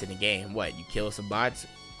bots in the game. What, you kill some bots?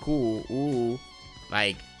 Cool. Ooh.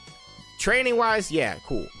 Like, training wise, yeah,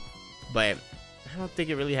 cool. But I don't think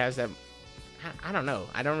it really has that. I don't know.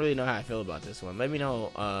 I don't really know how I feel about this one. Let me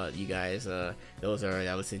know, you guys, those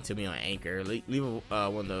that listening to me on Anchor. Leave one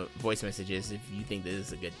of the voice messages if you think this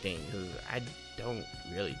is a good thing, because I don't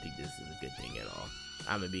really think this is a good thing at all.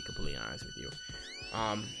 I'm gonna be completely honest with you.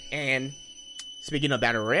 And speaking of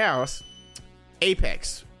Battle Royales,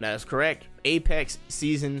 Apex. That is correct. Apex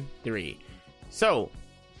Season 3. So,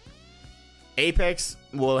 Apex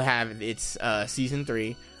will have its Season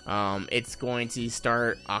 3. It's going to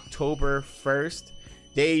start October 1st.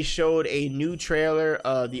 They showed a new trailer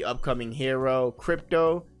of the upcoming hero,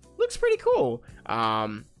 Crypto. Looks pretty cool.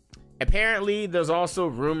 Apparently, there's also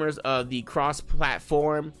rumors of the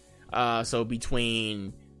cross-platform, so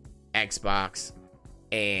between Xbox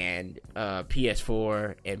and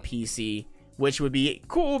PS4 and PC, which would be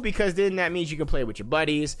cool because then that means you can play with your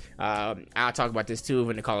buddies. I'll talk about this too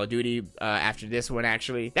in the Call of Duty after this one,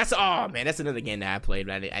 actually. That's another game that I played,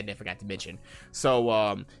 but I never forgot to mention.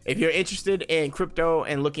 So if you're interested in Crypto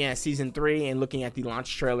and looking at Season 3 and looking at the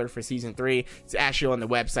launch trailer for Season 3, it's actually on the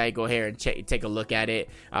website. Go ahead and take a look at it.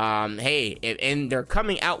 And they're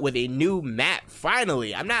coming out with a new map,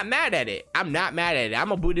 finally. I'm not mad at it. I'm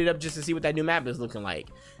gonna boot it up just to see what that new map is looking like.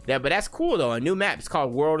 But that's cool though. A new map. It's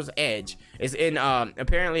called World's Edge. It's in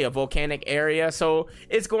apparently a volcanic area, so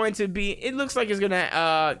it's going to be. It looks like it's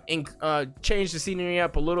gonna change the scenery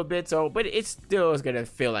up a little bit. So, but it still is gonna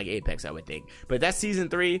feel like Apex, I would think. But that's Season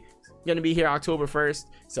 3. Gonna be here October 1st.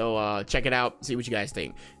 So check it out. See what you guys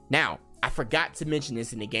think. Now, I forgot to mention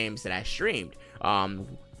this in the games that I streamed.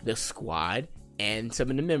 The squad and some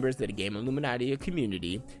of the members of the Game Illuminati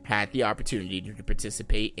community had the opportunity to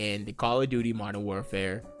participate in the Call of Duty Modern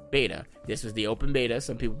Warfare beta. This was the open beta.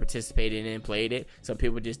 Some people participated in and played it. Some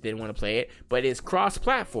people just didn't want to play it. But it's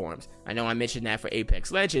cross-platforms. I know I mentioned that for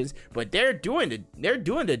Apex Legends, but they're doing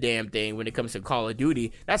the damn thing when it comes to Call of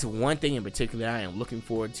Duty. That's one thing in particular I am looking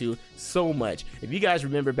forward to so much. If you guys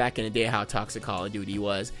remember back in the day how toxic Call of Duty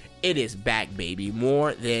was, it is back, baby,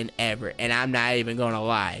 more than ever. And I'm not even gonna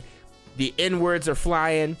lie. The N-words are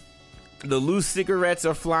flying. The loose cigarettes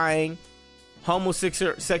are flying.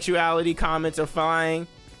 Homosexuality comments are flying.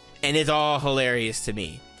 And it's all hilarious to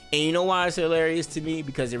me. And you know why it's hilarious to me?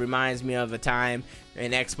 Because it reminds me of a time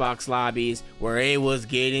in Xbox lobbies where it was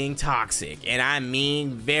getting toxic. And I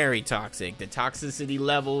mean very toxic. The toxicity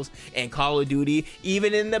levels in Call of Duty,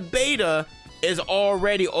 even in the beta, is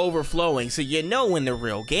already overflowing. So you know when the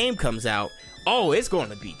real game comes out, oh, it's going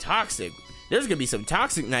to be toxic. There's going to be some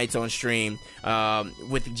toxic nights on stream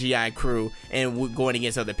with the GI crew and going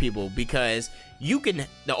against other people, because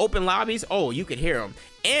the open lobbies, you can hear them.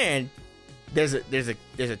 And there's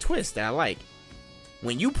a twist that I like.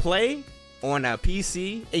 When you play on a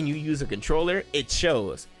PC and you use a controller, it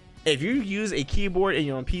shows. If you use a keyboard and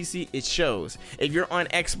you're on PC, it shows. If you're on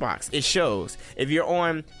Xbox, it shows. If you're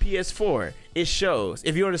on PS4, it shows.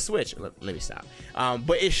 If you're on a Switch, let me stop.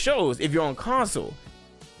 But it shows if you're on console.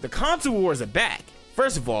 The console wars are back.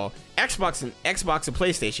 First of all, Xbox and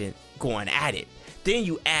PlayStation going at it. Then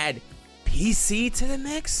you add PC to the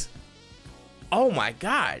mix. Oh my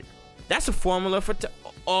God, that's a formula for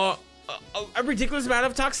a ridiculous amount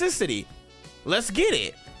of toxicity. Let's get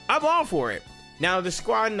it. I'm all for it. Now, the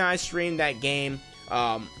squad and I streamed that game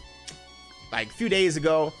like a few days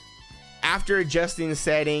ago. After adjusting the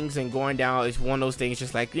settings and going down, it's one of those things,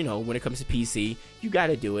 just like, you know, when it comes to PC, you got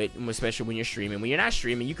to do it, especially when you're streaming. When you're not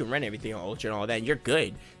streaming, you can run everything on Ultra and all that, and you're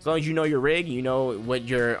good. As long as you know your rig, you know what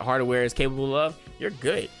your hardware is capable of, you're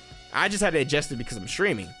good. I just had to adjust it because I'm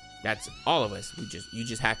streaming. That's all of us. You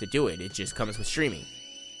just have to do it. It just comes with streaming.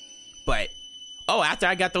 But after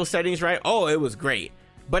I got those settings right, it was great.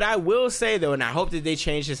 But I will say though, and I hope that they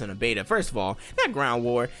change this in a beta. First of all, that Ground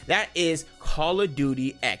War, that is Call of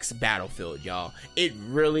Duty X Battlefield, y'all. It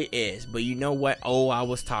really is. But you know what? I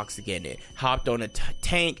was toxic in it. Hopped on a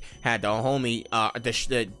tank, had the homie,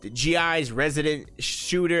 the GI's resident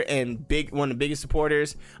shooter and one of the biggest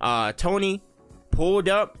supporters, Tony, pulled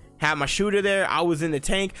up. Had my shooter there. I was in the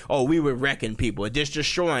tank. We were wrecking people, just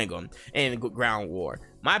destroying them in Ground War.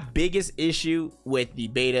 My biggest issue with the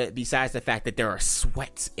beta, besides the fact that there are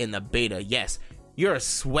sweats in the beta, yes, you're a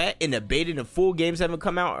sweat in the beta and the full games haven't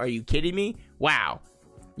come out. Are you kidding me? Wow.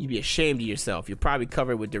 You'd be ashamed of yourself. You're probably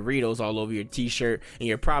covered with Doritos all over your t-shirt, and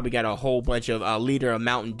you're probably got a whole bunch of a liter of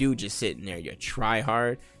Mountain Dew just sitting there. You try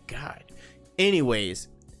hard. God. Anyways,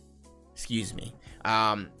 excuse me.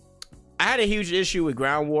 I had a huge issue with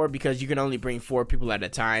Ground War because you can only bring 4 people at a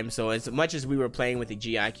time. So as much as we were playing with the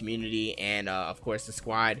GI community and of course the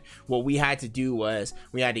squad, what we had to do was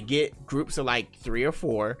we had to get groups of like 3 or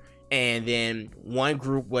 4, and then one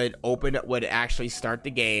group would actually start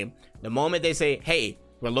the game. The moment they say, hey,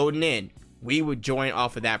 we're loading in, we would join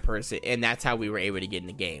off of that person, and that's how we were able to get in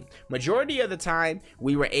the game. Majority of the time,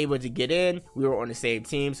 we were able to get in. We were on the same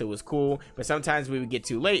team, so it was cool. But sometimes we would get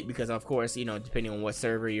too late because, of course, depending on what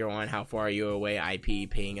server you're on, how far you're away, IP,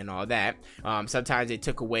 ping, and all that. Sometimes it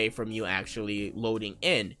took away from you actually loading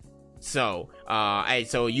in. So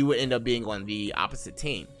you would end up being on the opposite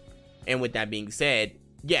team. And with that being said,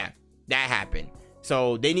 yeah, that happened.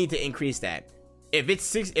 So they need to increase that. If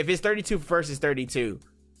it's 32 versus 32.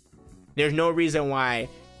 There's no reason why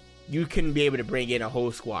you couldn't be able to bring in a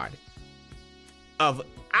whole squad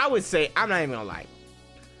I would say, I'm not even gonna lie.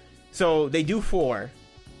 So they do 4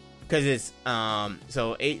 because it's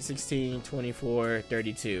 8, 16, 24,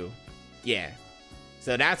 32. Yeah.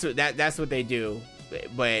 So that's what they do.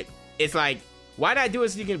 But it's like, why not do it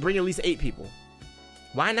so you can bring at least 8 people?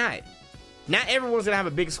 Why not? Not everyone's gonna have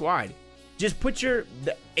a big squad. Just put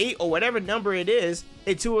the 8 or whatever number it is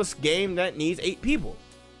into a game that needs 8 people.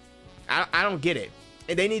 I don't get it.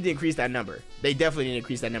 And they need to increase that number. They definitely need to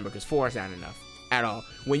increase that number because 4 is not enough at all.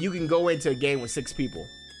 When you can go into a game with 6 people.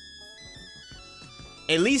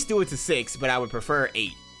 At least do it to 6, but I would prefer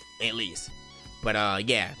 8 at least. But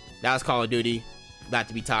yeah, that was Call of Duty. About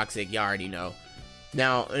to be toxic, you already know.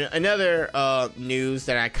 Now, another news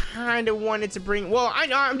that I kind of wanted to bring. Well,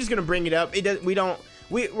 I'm just gonna bring it up.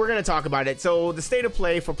 We're going to talk about it. So the state of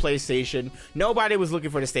play for PlayStation, nobody was looking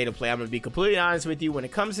for the state of play. I'm going to be completely honest with you. When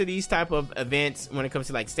it comes to these type of events, when it comes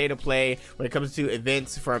to like state of play, when it comes to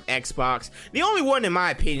events from Xbox, the only one in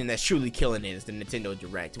my opinion that's truly killing it is the Nintendo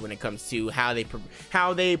Direct when it comes to how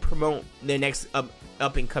they promote their next up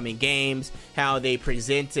and coming games, how they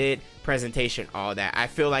present it, presentation, all that. I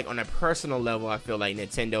feel like on a personal level, I feel like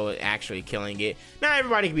Nintendo is actually killing it. Not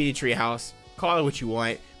everybody can be the Treehouse. Call it what you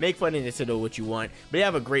want, make fun of Nintendo what you want, but they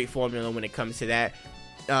have a great formula when it comes to that.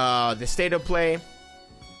 The state of play,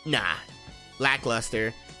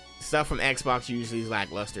 lackluster. Stuff from Xbox usually is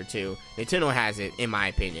lackluster too. Nintendo has it, in my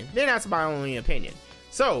opinion. Then that's my only opinion.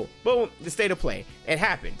 So, boom, the state of play, it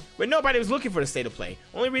happened, but nobody was looking for the state of play.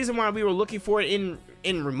 Only reason why we were looking for it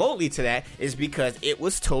in remotely to that is because it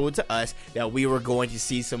was told to us that we were going to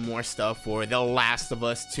see some more stuff for The Last of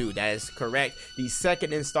Us 2. That is correct. The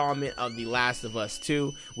second installment of The Last of Us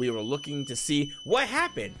 2. We were looking to see what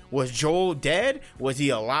happened. Was Joel dead? Was he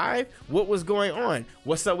alive? What was going on?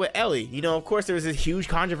 What's up with Ellie? Of course there was this huge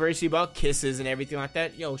controversy about kisses and everything like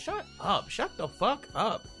that. Yo, shut up. Shut the fuck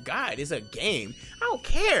up. God, it's a game. I don't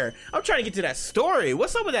care. I'm trying to get to that story.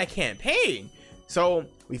 What's up with that campaign? So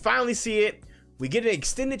we finally see it. We get an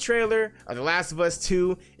extended trailer of The Last of Us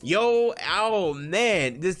 2. Oh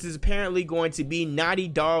man, this is apparently going to be Naughty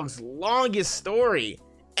Dog's longest story.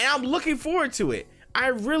 And I'm looking forward to it. I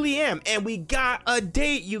really am. And we got a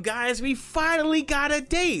date, you guys. We finally got a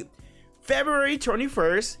date. February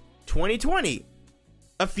 21st, 2020.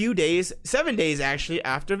 A few days, 7 days actually,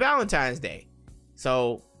 after Valentine's Day.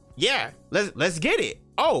 So yeah, let's get it.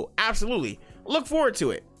 Oh, absolutely. Look forward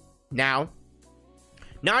to it. Now,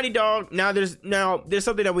 Naughty Dog, there's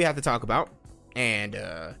something that we have to talk about. And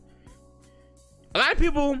a lot of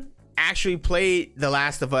people actually played The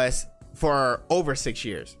Last of Us for over 6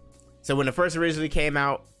 years. So when it first originally came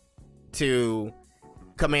out to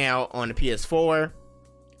coming out on the PS4,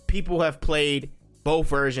 people have played both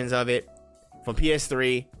versions of it from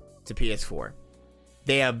PS3 to PS4.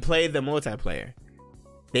 They have played the multiplayer.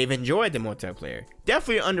 They've enjoyed the multiplayer.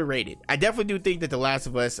 Definitely underrated. I definitely do think that The Last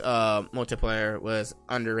of Us multiplayer was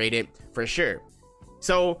underrated for sure.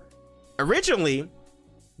 So originally,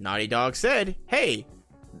 Naughty Dog said, hey,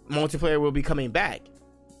 multiplayer will be coming back.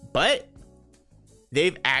 But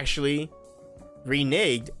they've actually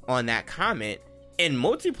reneged on that comment, and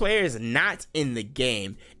multiplayer is not in the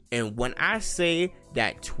game. And when I say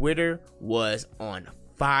that Twitter was on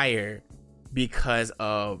fire because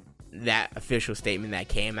of that official statement that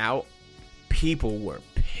came out, people were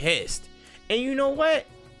pissed. And you know what?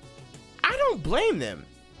 I don't blame them.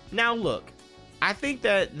 Now look, I think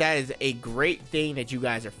that is a great thing that you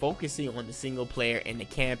guys are focusing on the single player and the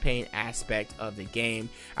campaign aspect of the game.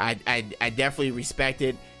 I definitely respect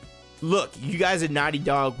it. Look, you guys are Naughty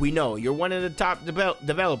Dog. We know you're one of the top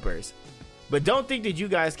developers, but don't think that you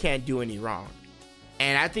guys can't do any wrong.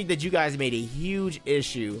 And I think that you guys made a huge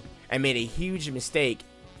issue and made a huge mistake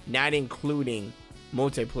not including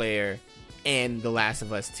multiplayer and The Last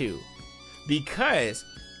of Us 2, because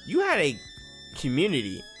you had a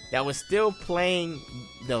community that was still playing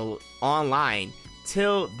the online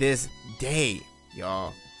till this day,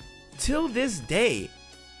 y'all. Till this day,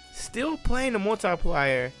 still playing the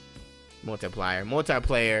multiplayer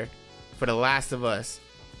for The Last of Us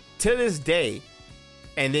to this day.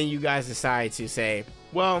 And then you guys decide to say,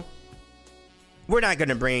 well, we're not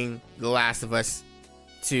gonna bring The Last of Us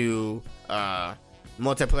to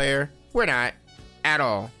multiplayer. We're not at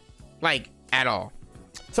all, like at all.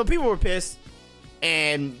 So people were pissed,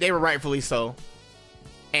 and they were rightfully so.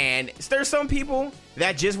 And there's some people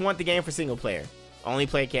that just want the game for single player, only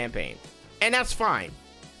play campaign, and that's fine.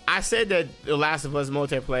 I said that The Last of Us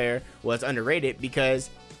multiplayer was underrated because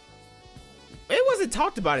it wasn't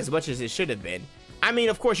talked about as much as it should have been. I mean,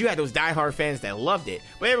 of course, you had those diehard fans that loved it,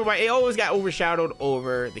 but everybody, it always got overshadowed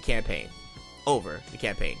over the campaign.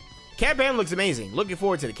 Campaign looks amazing. Looking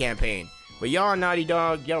forward to the campaign. But y'all, Naughty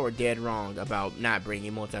Dog, y'all were dead wrong about not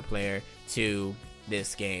bringing multiplayer to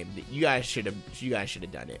this game. You guys should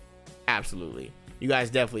have done it. Absolutely. You guys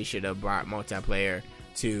definitely should have brought multiplayer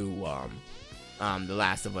to The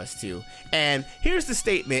Last of Us 2. And here's the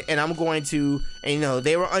statement, and I'm going to,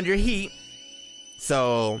 they were under heat.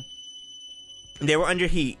 So they were under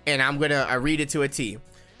heat, and I'm gonna read it to a T.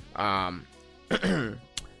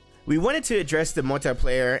 We wanted to address the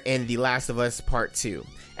multiplayer in The Last of Us Part 2.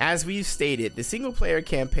 As we've stated, the single-player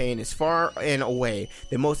campaign is far and away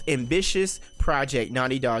the most ambitious project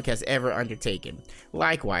Naughty Dog has ever undertaken.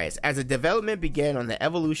 Likewise, as the development began on the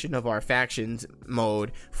evolution of our factions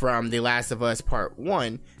mode from The Last of Us Part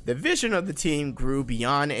 1, the vision of the team grew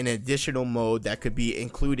beyond an additional mode that could be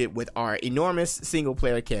included with our enormous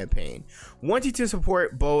single-player campaign. Wanting to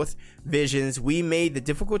support both visions, we made the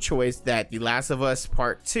difficult choice that The Last of Us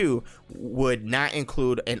Part 2 would not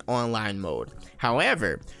include an online mode.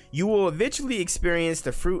 However, you will eventually experience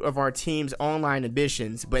the fruit of our team's online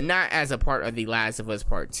ambitions, but not as a part of The Last of Us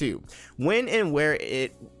Part 2. When and where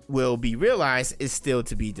it will be realized is still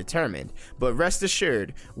to be determined, but rest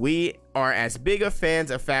assured, we are as big of fans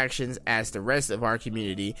of factions as the rest of our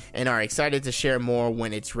community and are excited to share more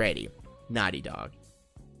when it's ready. Naughty Dog.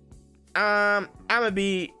 I'm gonna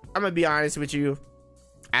be honest with you.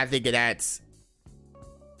 I think that's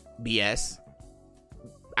BS.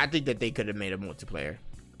 I think that they could have made a multiplayer.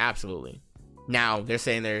 Absolutely. Now they're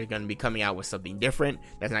saying they're going to be coming out with something different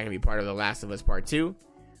that's not going to be part of The Last of Us Part 2.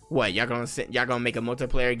 What, y'all gonna make a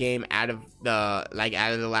multiplayer game out of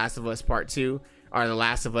the Last of Us Part 2 or The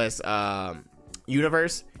Last of Us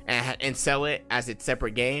universe and sell it as its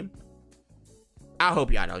separate game? I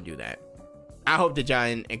hope y'all don't do that. I hope that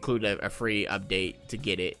y'all include a free update to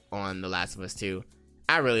get it on The Last of Us 2.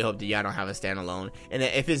 I really hope that y'all don't have a standalone. And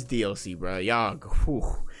if it's DLC, bro, y'all,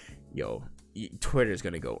 Twitter's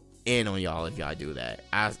gonna go in on y'all if y'all do that.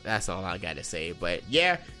 That's all I gotta say. But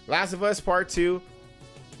yeah, Last of Us Part 2,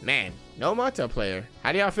 man, no multiplayer.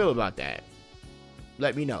 How do y'all feel about that?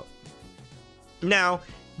 Let me know. Now,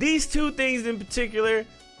 these two things in particular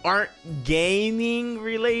aren't gaming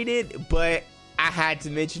related, but I had to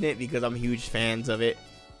mention it because I'm huge fans of it.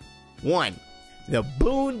 One, the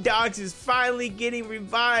Boondocks is finally getting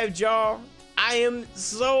revived, y'all. I am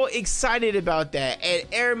so excited about that. And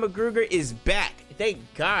Aaron McGruger is back. Thank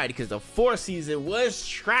God, because the fourth season was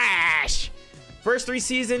trash. First three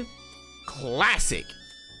seasons, classic.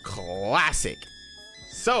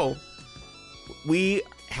 So, we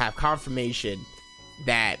have confirmation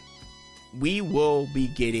that we will be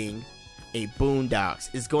getting a Boondocks.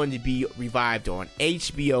 It's going to be revived on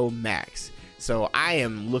HBO Max. So I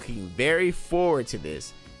am looking very forward to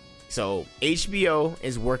this. So HBO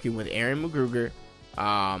is working with Aaron McGruger,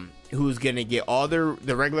 who's gonna get all the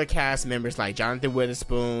regular cast members like Jonathan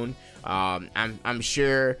Witherspoon. I'm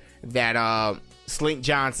sure that Slink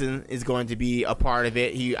Johnson is going to be a part of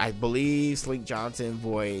it. I believe Slink Johnson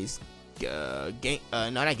voiced no,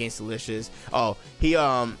 not Gangstalicious. Oh, he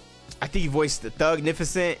I think he voiced the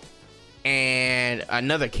Thugnificent and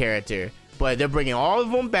another character, but they're bringing all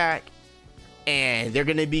of them back, and they're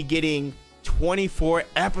gonna be getting 24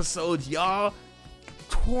 episodes, y'all.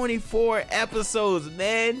 24 episodes,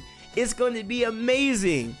 man. It's going to be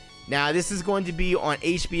amazing. Now, this is going to be on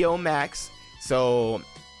HBO Max. So,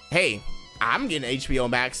 hey, I'm getting HBO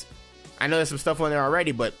Max. I know there's some stuff on there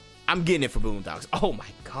already, but I'm getting it for Boondocks. Oh my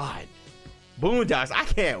God. Boondocks, I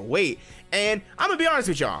can't wait. And I'm going to be honest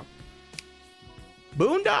with y'all.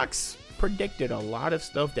 Boondocks predicted a lot of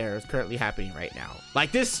stuff that is currently happening right now.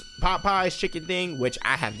 Like this Popeye's chicken thing, which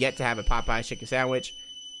I have yet to have a Popeye's chicken sandwich.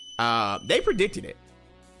 They predicted it.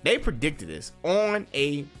 They predicted this on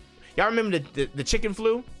a... Y'all remember the chicken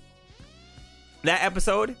flu? That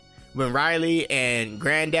episode when Riley and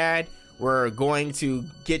Granddad were going to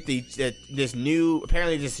get this new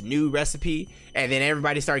recipe, and then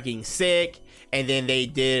everybody started getting sick, and then they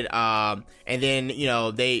did and then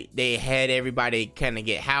they had everybody kind of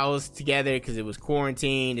get housed together because it was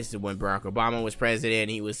quarantine. This is when Barack Obama was president.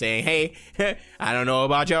 He was saying, hey, I don't know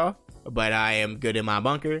about y'all, but I am good in my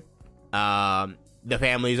bunker. The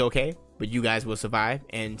family's okay, but you guys will survive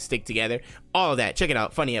and stick together. All of that. Check it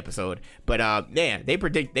out. Funny episode. But yeah, they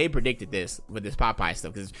predicted this with this Popeye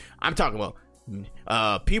stuff, because I'm talking about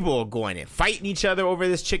people are going and fighting each other over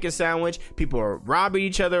this chicken sandwich. People are robbing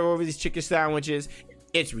each other over these chicken sandwiches.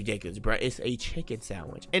 It's ridiculous, bro. It's a chicken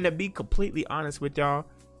sandwich. And to be completely honest with y'all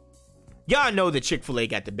know that Chick-fil-A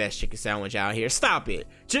got the best chicken sandwich out here. Stop it.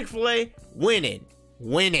 Chick-fil-A winning.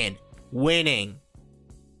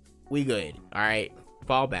 We good. All right.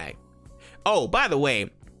 Fall back. Oh, by the way,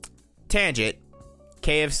 tangent,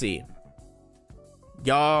 KFC.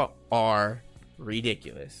 Y'all are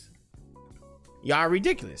ridiculous.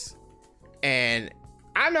 And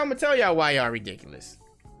I know I'm going to tell y'all why y'all ridiculous.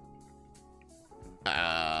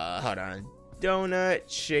 Hold on. Donut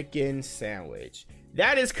chicken sandwich.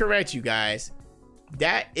 That is correct, you guys.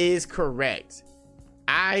 That is correct.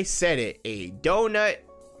 I said it. A donut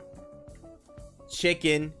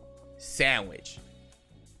chicken sandwich.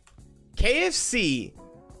 KFC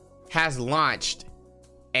has launched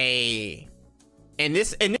and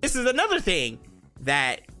this is another thing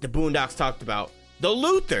that the Boondocks talked about. The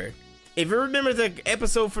Luther. If you remember the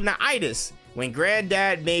episode from the Itis, when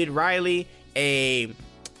Granddad made Riley a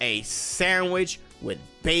sandwich with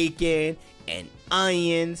bacon and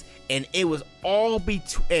onions, and it was all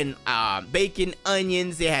between bacon,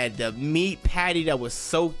 onions. They had the meat patty that was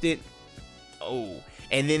soaked in. Oh,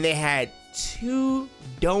 and then they had 2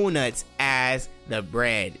 donuts as the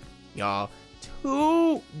bread, y'all.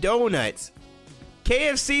 2 donuts.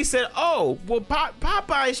 KFC said, oh, well,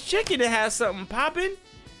 Popeye's chicken has something popping.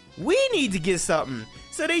 We need to get something.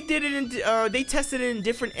 So they did it they tested it in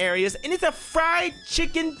different areas, and it's a fried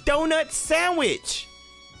chicken donut sandwich.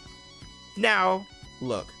 Now,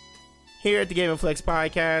 look, here at the Game and Flex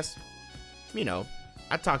podcast,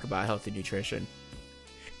 I talk about healthy nutrition.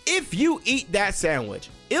 If you eat that sandwich,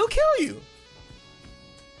 it'll kill you.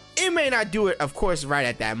 It may not do it, of course, right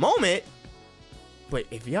at that moment, but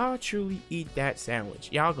if y'all truly eat that sandwich,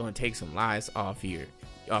 y'all gonna take some lives off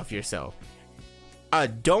yourself. A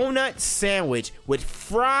donut sandwich with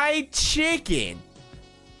fried chicken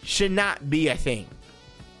should not be a thing.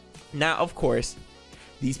 Now, of course,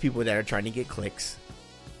 these people that are trying to get clicks,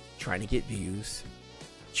 trying to get views,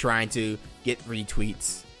 trying to get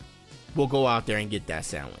retweets, will go out there and get that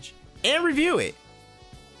sandwich and review it.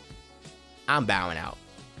 I'm bowing out.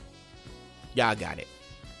 Y'all got it.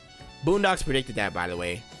 Boondocks predicted that, by the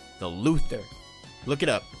way. The Luther. Look it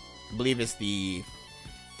up. I believe it's the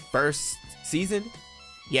first season.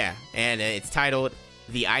 Yeah, and it's titled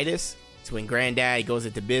The Itis. It's when Granddad goes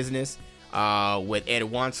into business with Ed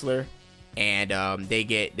Wansler, and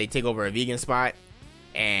they take over a vegan spot.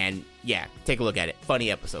 And yeah, take a look at it.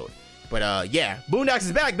 Funny episode. But yeah, Boondocks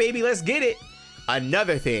is back, baby. Let's get it.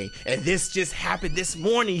 Another thing, and this just happened this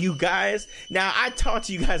morning, you guys. Now, I talked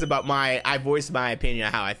to you guys about I voiced my opinion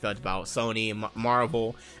on how I felt about Sony and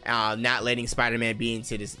Marvel not letting Spider-Man be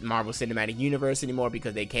into this Marvel Cinematic Universe anymore,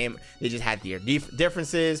 because they just had their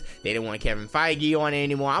differences. They didn't want Kevin Feige on it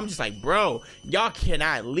anymore. I'm just like, bro, y'all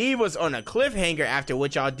cannot leave us on a cliffhanger after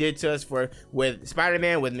what y'all did to us with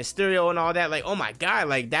Spider-Man, with Mysterio and all that. Like, oh my God,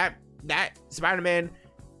 like that Spider-Man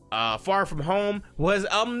Far From Home was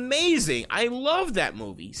amazing. I love that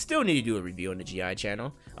movie. Still need to do a review on the GI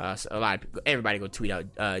channel. So everybody go tweet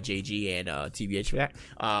out JG and TBH for that.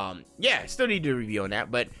 Yeah, still need to do a review on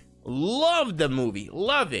that. But love the movie,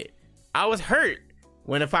 love it. I was hurt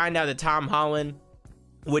when I find out that Tom Holland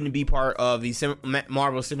wouldn't be part of the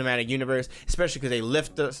Marvel Cinematic Universe, especially because they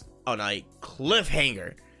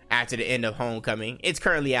cliffhanger after the end of Homecoming. It's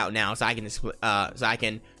currently out now, so I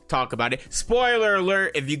can talk about it. Spoiler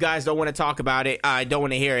alert, if you guys don't want to talk about it, I don't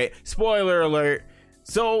want to hear it. Spoiler alert.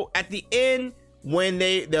 So at the end, when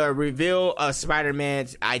they reveal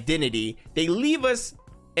Spider-Man's identity, they leave us,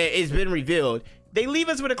 it's been revealed, they leave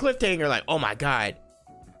us with a cliffhanger like, oh my god,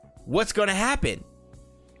 what's gonna happen?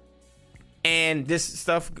 And this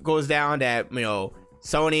stuff goes down that,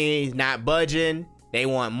 Sony's not budging, they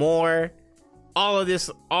want more, all this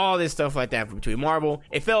stuff like that between Marvel.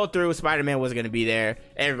 It fell through. Spider-Man wasn't gonna be there.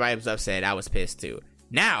 Everybody was upset. I was pissed too.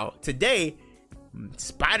 Now today,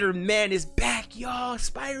 Spider-Man is back, y'all.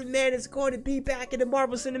 Spider-Man is going to be back in the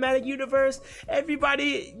Marvel Cinematic Universe.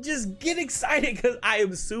 Everybody just get excited, because I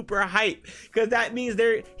am super hyped, because that means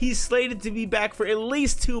he's slated to be back for at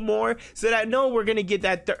least 2 more. So that I know we're gonna get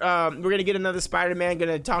that we're gonna get another Spider-Man,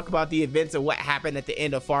 gonna talk about the events of what happened at the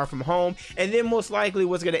end of Far From Home, and then most likely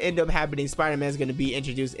what's gonna end up happening, Spider-Man is gonna be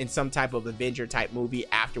introduced in some type of Avenger type movie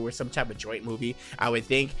afterwards, some type of joint movie, I would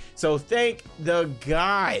think. So thank the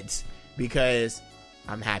gods, because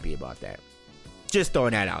I'm happy about that. Just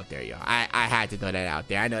throwing that out there, y'all. I had to throw that out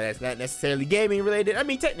there. I know that's not necessarily gaming related. I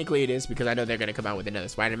mean, technically it is, because I know they're going to come out with another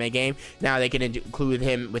Spider-Man game. Now they can include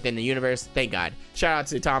him within the universe. Thank God. Shout out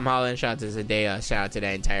to Tom Holland. Shout out to Zendaya. Shout out to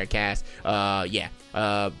that entire cast.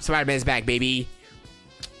 Spider-Man's back, baby.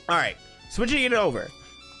 All right. Switching it over.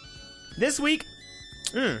 This week,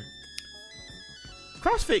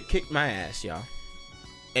 CrossFit kicked my ass, y'all.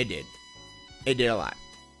 It did. It did a lot.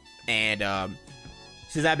 And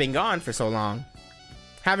since I've been gone for so long,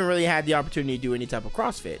 haven't really had the opportunity to do any type of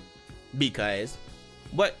CrossFit, because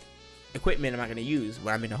what equipment am I going to use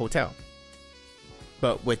when I'm in a hotel?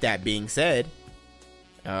 But with that being said,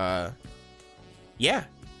 it's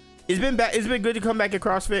been good to come back at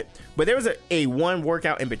CrossFit. But there was a one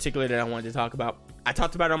workout in particular that I wanted to talk about. I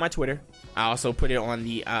talked about it on my Twitter. I also put it on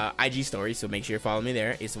the IG story, so make sure you follow me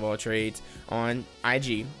there. Ace of All Trades on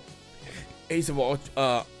IG. Ace of all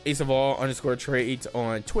 _trades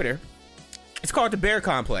on Twitter. It's called the Bear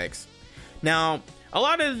Complex. Now, a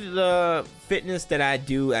lot of the fitness that I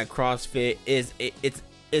do at CrossFit is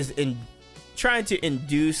in trying to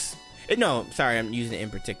induce. No, sorry, I'm using it in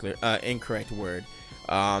particular incorrect word.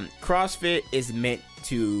 CrossFit is meant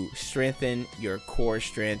to strengthen your core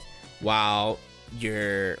strength while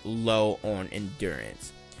you're low on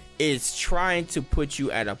endurance. It's trying to put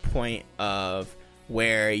you at a point of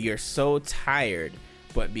where you're so tired,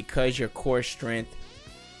 but because your core strength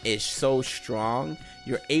is so strong,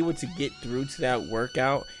 you're able to get through to that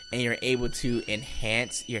workout, and you're able to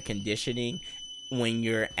enhance your conditioning when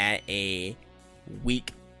you're at a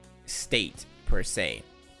weak state per se.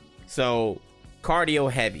 So cardio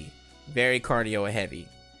heavy, very cardio heavy,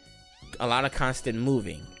 a lot of constant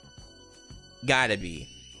moving. Gotta be.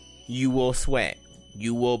 You will sweat,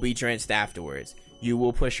 you will be drenched afterwards, you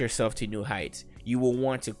will push yourself to new heights. You will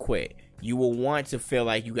want to quit. You will want to feel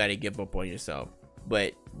like you got to give up on yourself.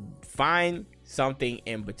 But find something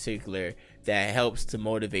in particular that helps to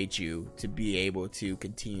motivate you to be able to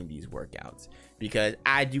continue these workouts. Because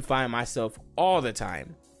I do find myself all the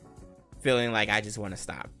time feeling like I just want to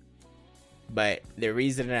stop. But the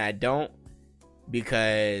reason that I don't,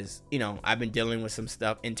 because, I've been dealing with some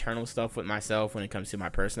stuff, internal stuff with myself when it comes to my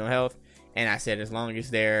personal health. And I said, as long as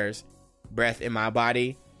there's breath in my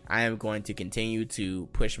body, I am going to continue to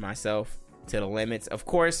push myself to the limits. Of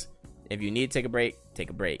course, if you need to take a break, take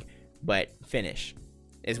a break. But finish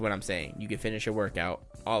is what I'm saying. You can finish your workout,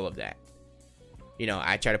 all of that.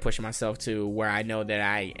 I try to push myself to where I know that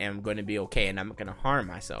I am going to be okay and I'm not going to harm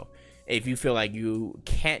myself. If you feel like you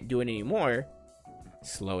can't do it anymore,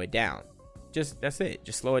 slow it down. That's it.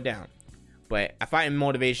 Just slow it down. But I find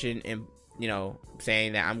motivation in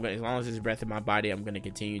saying that I'm going, as long as there's breath in my body, I'm going to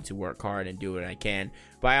continue to work hard and do what I can.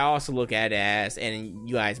 But I also look at it as, and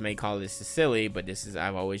you guys may call this silly, but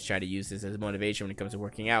I've always tried to use this as motivation when it comes to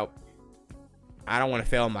working out. I don't want to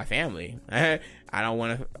fail my family. I don't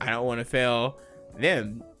want to fail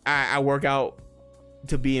them. I work out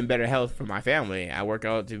to be in better health for my family. I work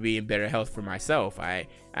out to be in better health for myself. I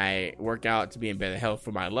work out to be in better health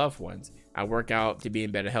for my loved ones. I work out to be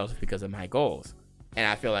in better health because of my goals. And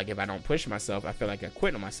I feel like if I don't push myself, I feel like I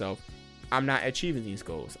quit on myself, I'm not achieving these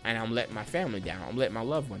goals. And I'm letting my family down. I'm letting my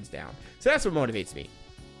loved ones down. So that's what motivates me.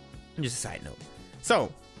 Just a side note. So,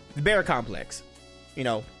 the Bear Complex. We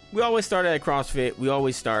always start at CrossFit. We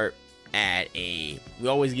always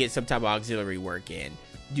get some type of auxiliary work in.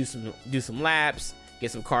 Do some laps,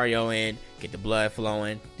 get some cardio in, get the blood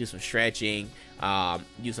flowing, do some stretching,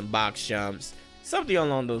 do some box jumps, something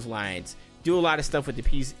along those lines. Do a lot of stuff with the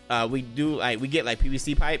piece. We get like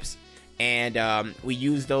PVC pipes, and we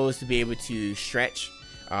use those to be able to stretch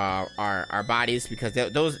our bodies, because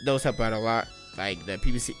those help out a lot. Like the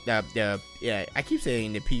PVC, yeah, I keep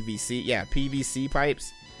saying the PVC, yeah, PVC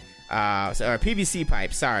pipes, or PVC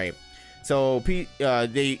pipes, sorry. So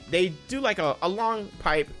they do like a long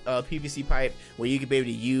pipe, PVC pipe, where you can be able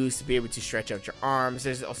to use to be able to stretch out your arms.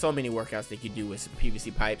 There's so many workouts that you do with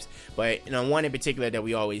PVC pipes, but one in particular that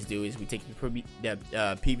we always do is we take the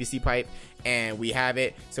PVC pipe and we have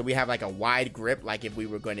it so we have like a wide grip, like if we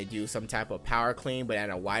were going to do some type of power clean but at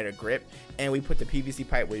a wider grip, and we put the PVC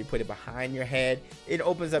pipe where you put it behind your head. It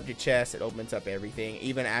opens up your chest, it opens up everything.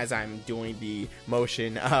 Even as I'm doing the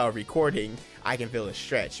motion recording, I can feel a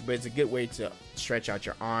stretch, but it's a good way to stretch out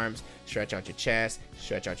your arms, stretch out your chest,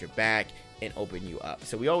 stretch out your back, and open you up.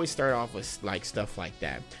 So we always start off with like stuff like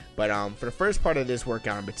that. But for the first part of this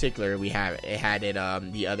workout in particular, we had it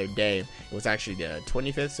the other day. It was actually the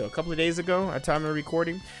 25th, so a couple of days ago at time of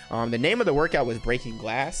recording. The name of the workout was Breaking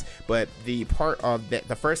Glass, but the part of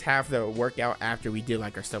the first half of the workout, after we did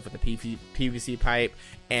like our stuff with the PVC pipe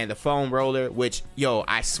and the foam roller, which, yo,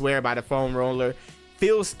 I swear by the foam roller,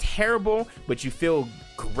 feels terrible, but you feel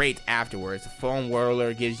great afterwards. The foam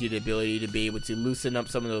roller gives you the ability to be able to loosen up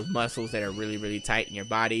some of those muscles that are really, really tight in your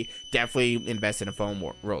body. Definitely invest in a foam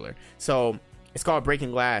roller. So it's called Breaking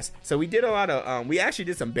Glass. So we did a lot of we actually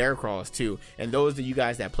did some bear crawls too, and those of you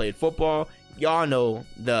guys that played football, y'all know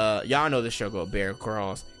the struggle of bear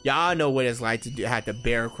crawls. Y'all know what it's like to have to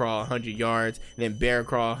bear crawl 100 yards and then bear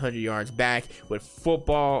crawl 100 yards back with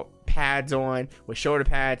football pads on, with shoulder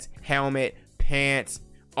pads, helmet, pants,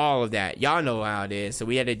 all of that. Y'all know how it is. So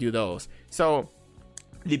we had to do those. So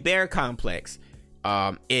the Bear Complex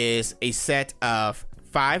is a set of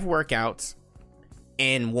 5 workouts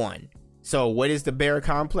in one. So what is the Bear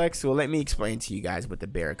Complex? Well, let me explain to you guys what the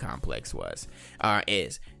Bear Complex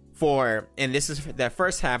and this is the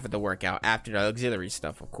first half of the workout after the auxiliary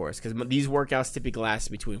stuff, of course, because these workouts typically last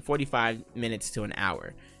between 45 minutes to an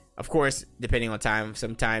hour. Of course, depending on time,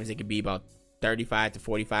 sometimes it could be about 35 to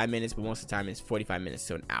 45 minutes, but most of the time it's 45 minutes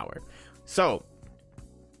to an hour. So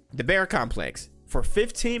the Bear Complex, for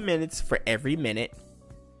 15 minutes for every minute,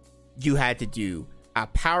 you had to do a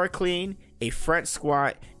power clean, a front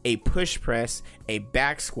squat, a push press, a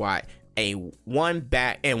back squat, a one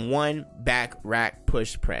back rack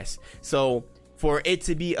push press. So for it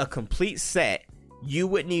to be a complete set, you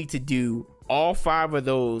would need to do all 5 of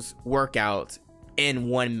those workouts in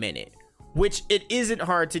 1 minute, which it isn't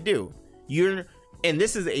hard to do. And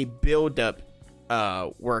this is a build-up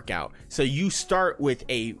workout, so you start with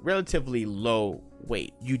a relatively low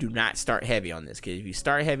weight. You do not start heavy on this, because if you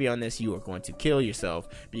start heavy on this, you are going to kill yourself,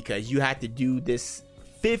 because you have to do this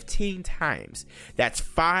 15 times. That's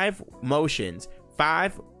 5 motions,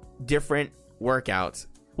 5 different workouts.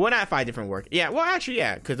 Well, not 5 different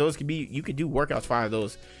because those could be, you could do workouts 5 of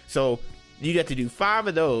those. So you have to do 5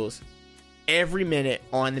 of those every minute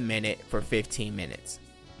on the minute for 15 minutes.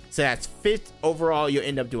 So that's overall, you'll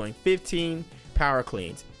end up doing 15 power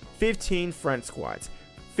cleans, 15 front squats,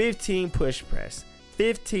 15 push press,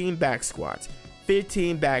 15 back squats,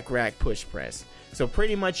 15 back rack push press. So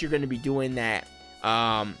pretty much you're going to be doing that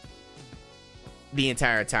the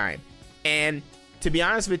entire time. And to be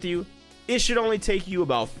honest with you, it should only take you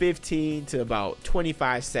about 15 to about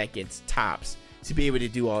 25 seconds tops to be able to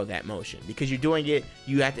do all of that motion, because you're doing it,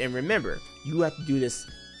 and remember, you have to do this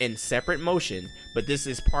in separate motion, but this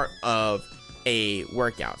is part of a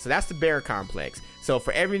workout. So that's the Bear Complex. So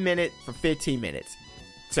for every minute for 15 minutes.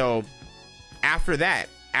 So after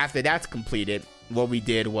that's completed, what we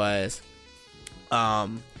did was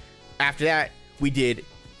after that we did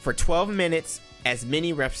for 12 minutes as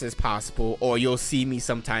many reps as possible, or you'll see me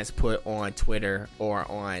sometimes put on Twitter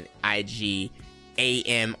or on IG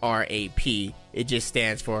AMRAP. It just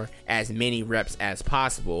stands for as many reps as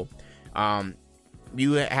possible.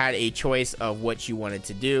 You had a choice of what you wanted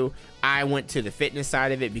to do. I went to the fitness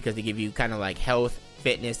side of it because they give you kind of like health,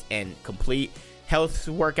 fitness, and complete. Health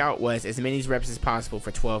workout was as many reps as possible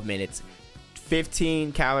for 12 minutes,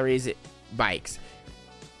 15 calories bikes,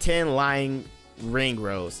 10 lying ring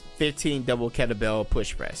rows, 15 double kettlebell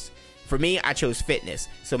push press. For me, I chose fitness.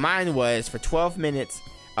 So mine was for 12 minutes,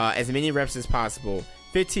 as many reps as possible,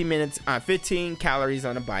 15 calories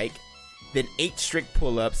on a bike, then 8 strict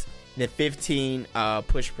pull-ups, then 15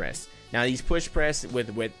 push press. Now these push press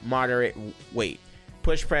with moderate weight.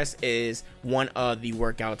 Push press is one of the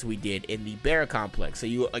workouts we did in the Bear Complex. So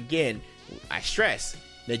I stress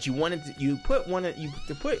that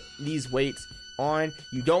to put these weights on,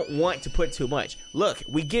 you don't want to put too much. Look,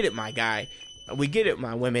 we get it, my guy. We get it,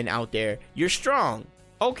 my women out there. You're strong.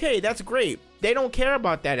 Okay, that's great. They don't care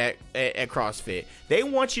about that at CrossFit. They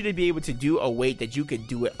want you to be able to do a weight that you can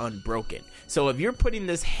do it unbroken. So if you're putting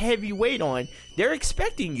this heavy weight on, they're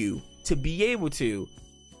expecting you to be able to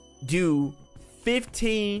do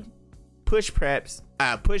 15 push press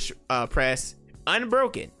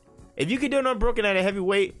unbroken. If you can do it unbroken at a heavy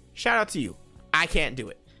weight, shout out to you. I can't do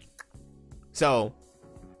it. So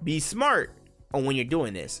be smart on when you're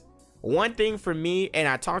doing this. One thing for me, and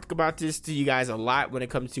I talked about this to you guys a lot when it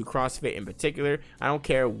comes to CrossFit in particular, I don't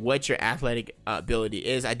care what your athletic ability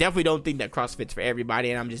is. I definitely don't think that CrossFit's for everybody,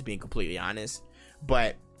 and I'm just being completely honest.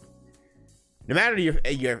 But no matter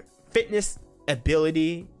your fitness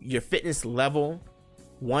ability, your fitness level,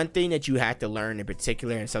 one thing that you have to learn in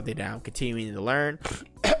particular, and something that I'm continuing to learn,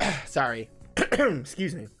 sorry,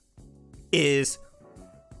 excuse me, is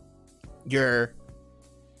your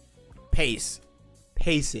pacing.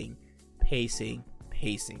 Pacing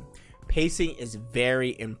is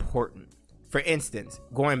very important. For instance,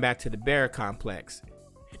 going back to the bear complex,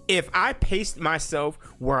 if I paced myself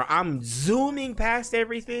where I'm zooming past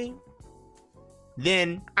everything,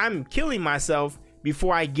 then I'm killing myself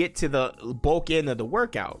before I get to the bulk end of the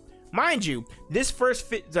workout. Mind you, this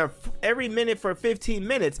every minute for 15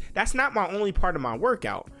 minutes, that's not my only part of my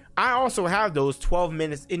workout. I also have those 12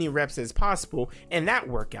 minutes, any reps as possible in that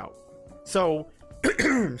workout. So,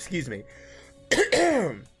 excuse me.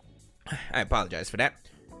 I apologize for that.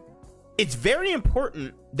 It's very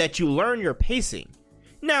important that you learn your pacing.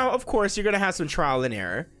 Now, of course, you're going to have some trial and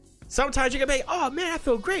error. Sometimes you're going to be, oh man, I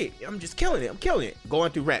feel great. I'm just killing it. I'm killing it.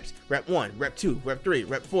 Going through reps. Rep 1, rep 2, rep 3,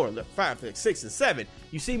 rep 4, rep 5, rep 6, and 7.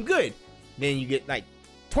 You seem good. Then you get like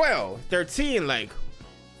 12, 13, like,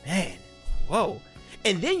 man, whoa.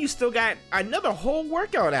 And then you still got another whole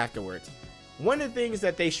workout afterwards. One of the things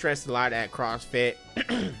that they stress a lot at CrossFit,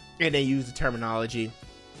 and they use the terminology,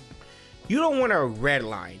 you don't want a red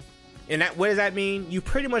line. And what does that mean? You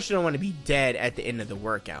pretty much don't want to be dead at the end of the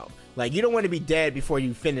workout. Like, you don't want to be dead before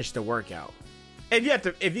you finish the workout. If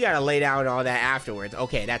you gotta lay down and all that afterwards,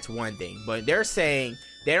 okay, that's one thing. But they're saying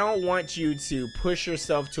they don't want you to push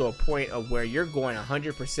yourself to a point of where you're going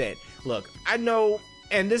 100%. Look, I know,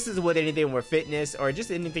 and this is with anything with fitness or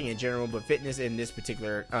just anything in general, but fitness in this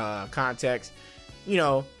particular context,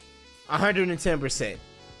 110%.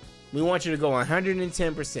 We want you to go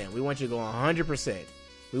 110%. We want you to go 100%.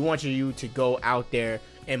 We want you to go out there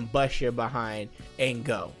and bust your behind and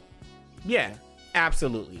go. Yeah,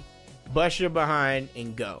 absolutely. Bust your behind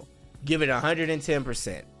and go. Give it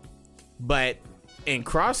 110%. But in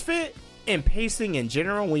CrossFit and pacing in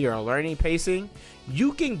general, when you're learning pacing,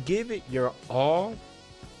 you can give it your all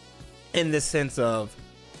in the sense of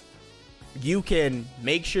you can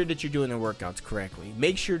make sure that you're doing the workouts correctly.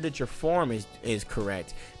 Make sure that your form is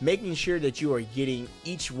correct. Making sure that you are getting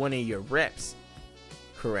each one of your reps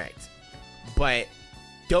correct. But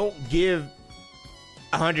don't give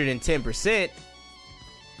 110%.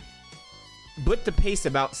 Put the pace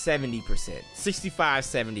about 70%,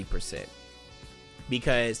 65-70%,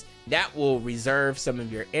 because that will reserve some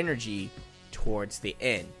of your energy towards the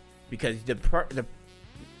end. Because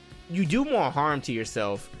you do more harm to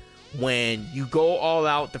yourself when you go all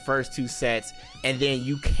out the first 2 sets and then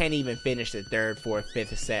you can't even finish the third, fourth,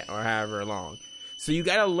 fifth set or however long. So you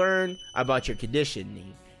got to learn about your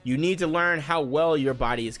conditioning. You need to learn how well your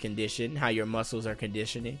body is conditioned, how your muscles are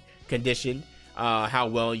conditioned, how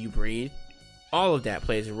well you breathe. All of that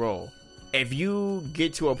plays a role. If you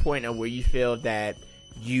get to a point of where you feel that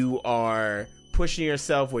you are pushing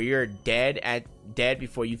yourself where you're dead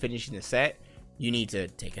before you finish the set, you need to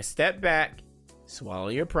take a step back, swallow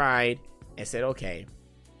your pride, and say, okay,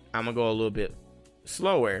 I'm going to go a little bit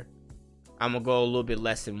slower. I'm going to go a little bit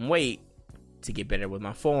less in weight to get better with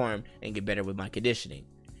my form and get better with my conditioning.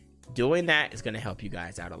 Doing that is going to help you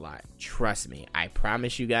guys out a lot. Trust me. I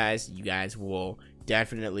promise you guys will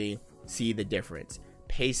definitely see the difference.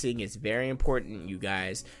 Pacing is very important, you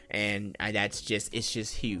guys, and it's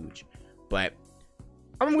just huge. But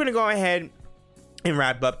I'm going to go ahead and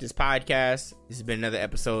wrap up this podcast. This has been another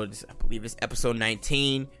episode. I believe it's episode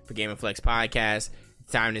 19 for Gamer Flex Podcast.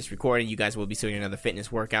 The time of this recording, you guys will be seeing another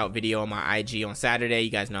fitness workout video on my IG on Saturday. You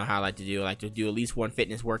guys know how I like to do. I like to do at least one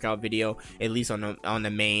fitness workout video, at least on the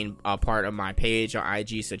main part of my page on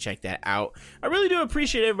IG. So check that out. I really do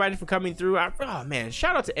appreciate everybody for coming through. Oh man,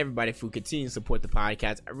 shout out to everybody who continues to support the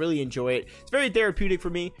podcast. I really enjoy it. It's very therapeutic for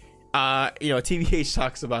me. TVH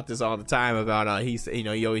talks about this all the time about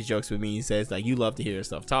he always jokes with me. He says, like, you love to hear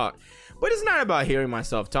yourself talk, but it's not about hearing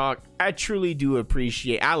myself talk. I truly do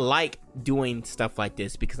I like doing stuff like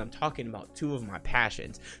this because I'm talking about 2 of my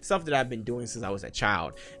passions, stuff that I've been doing since I was a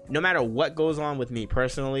child. No matter what goes on with me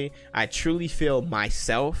personally, I truly feel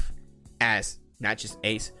myself as not just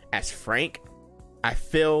Ace, as Frank, I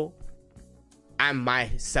feel I'm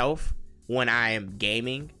myself when I am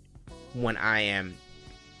gaming, when I am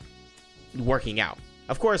working out.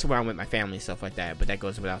 Of course, when I'm with my family and stuff like that, but that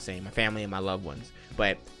goes without saying, my family and my loved ones.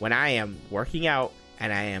 But when I am working out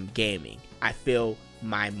and I am gaming, I feel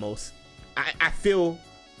I feel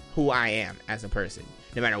who I am as a person.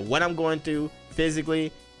 No matter what I'm going through,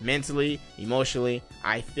 physically, mentally, emotionally,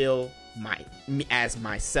 I feel as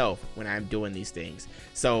myself when I'm doing these things.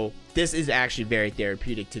 So this is actually very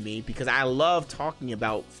therapeutic to me because I love talking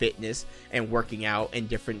about fitness and working out and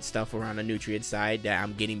different stuff around the nutrient side. That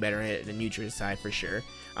I'm getting better at the nutrient side for sure.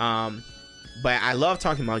 But I love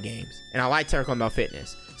talking about games and I like talking about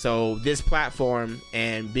fitness. So this platform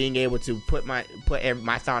and being able to put my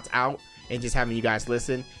thoughts out and just having you guys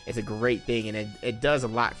listen, it's a great thing, and it does a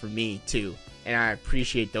lot for me too. And I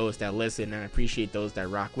appreciate those that listen, and I appreciate those that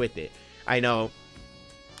rock with it. I know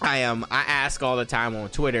I ask all the time on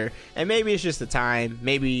Twitter, and maybe it's just the time,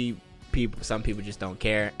 maybe some people just don't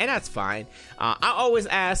care, and that's fine. I always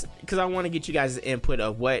ask because I want to get you guys' input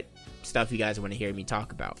of what stuff you guys want to hear me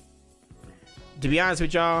talk about. To be honest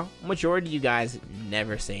with y'all, majority of you guys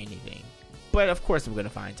never say anything, but of course I'm gonna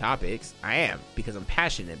find topics. I am, because I'm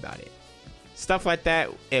passionate about it. Stuff like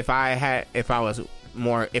that. If I was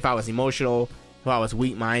emotional, if I was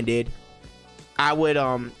weak-minded, I would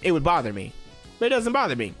it would bother me. But it doesn't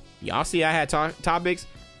bother me. Y'all see I had topics?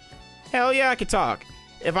 Hell yeah, I could talk.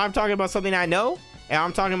 If I'm talking about something I know and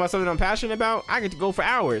I'm talking about something I'm passionate about, I could go for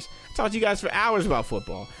hours. Talk to you guys for hours about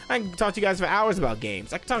football. I can talk to you guys for hours about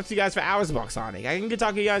games. I can talk to you guys for hours about Sonic. I can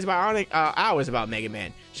talk to you guys about hours about Mega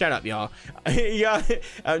Man. Shut up, y'all. Yeah,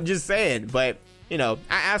 I'm just saying. But you know,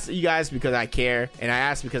 I ask you guys because I care, and I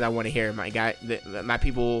ask because I want to hear my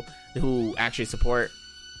people who actually support.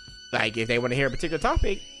 Like, if they want to hear a particular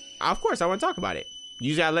topic, of course I want to talk about it.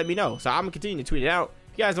 You gotta let me know. So I'm gonna continue to tweet it out.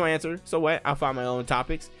 If you guys don't answer, so what? I'll find my own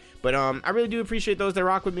topics. But I really do appreciate those that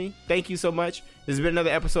rock with me. Thank you so much. This has been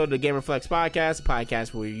another episode of the Gamer Flex Podcast, a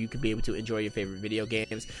podcast where you can be able to enjoy your favorite video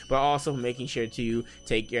games, but also making sure to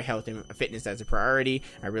take your health and fitness as a priority.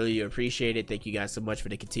 I really do appreciate it. Thank you guys so much for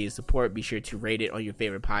the continued support. Be sure to rate it on your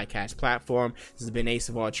favorite podcast platform. This has been Ace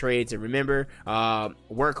of All Trades, and remember,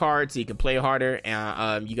 work hard so you can play harder.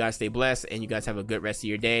 And you guys stay blessed, and you guys have a good rest of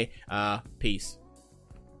your day. Peace.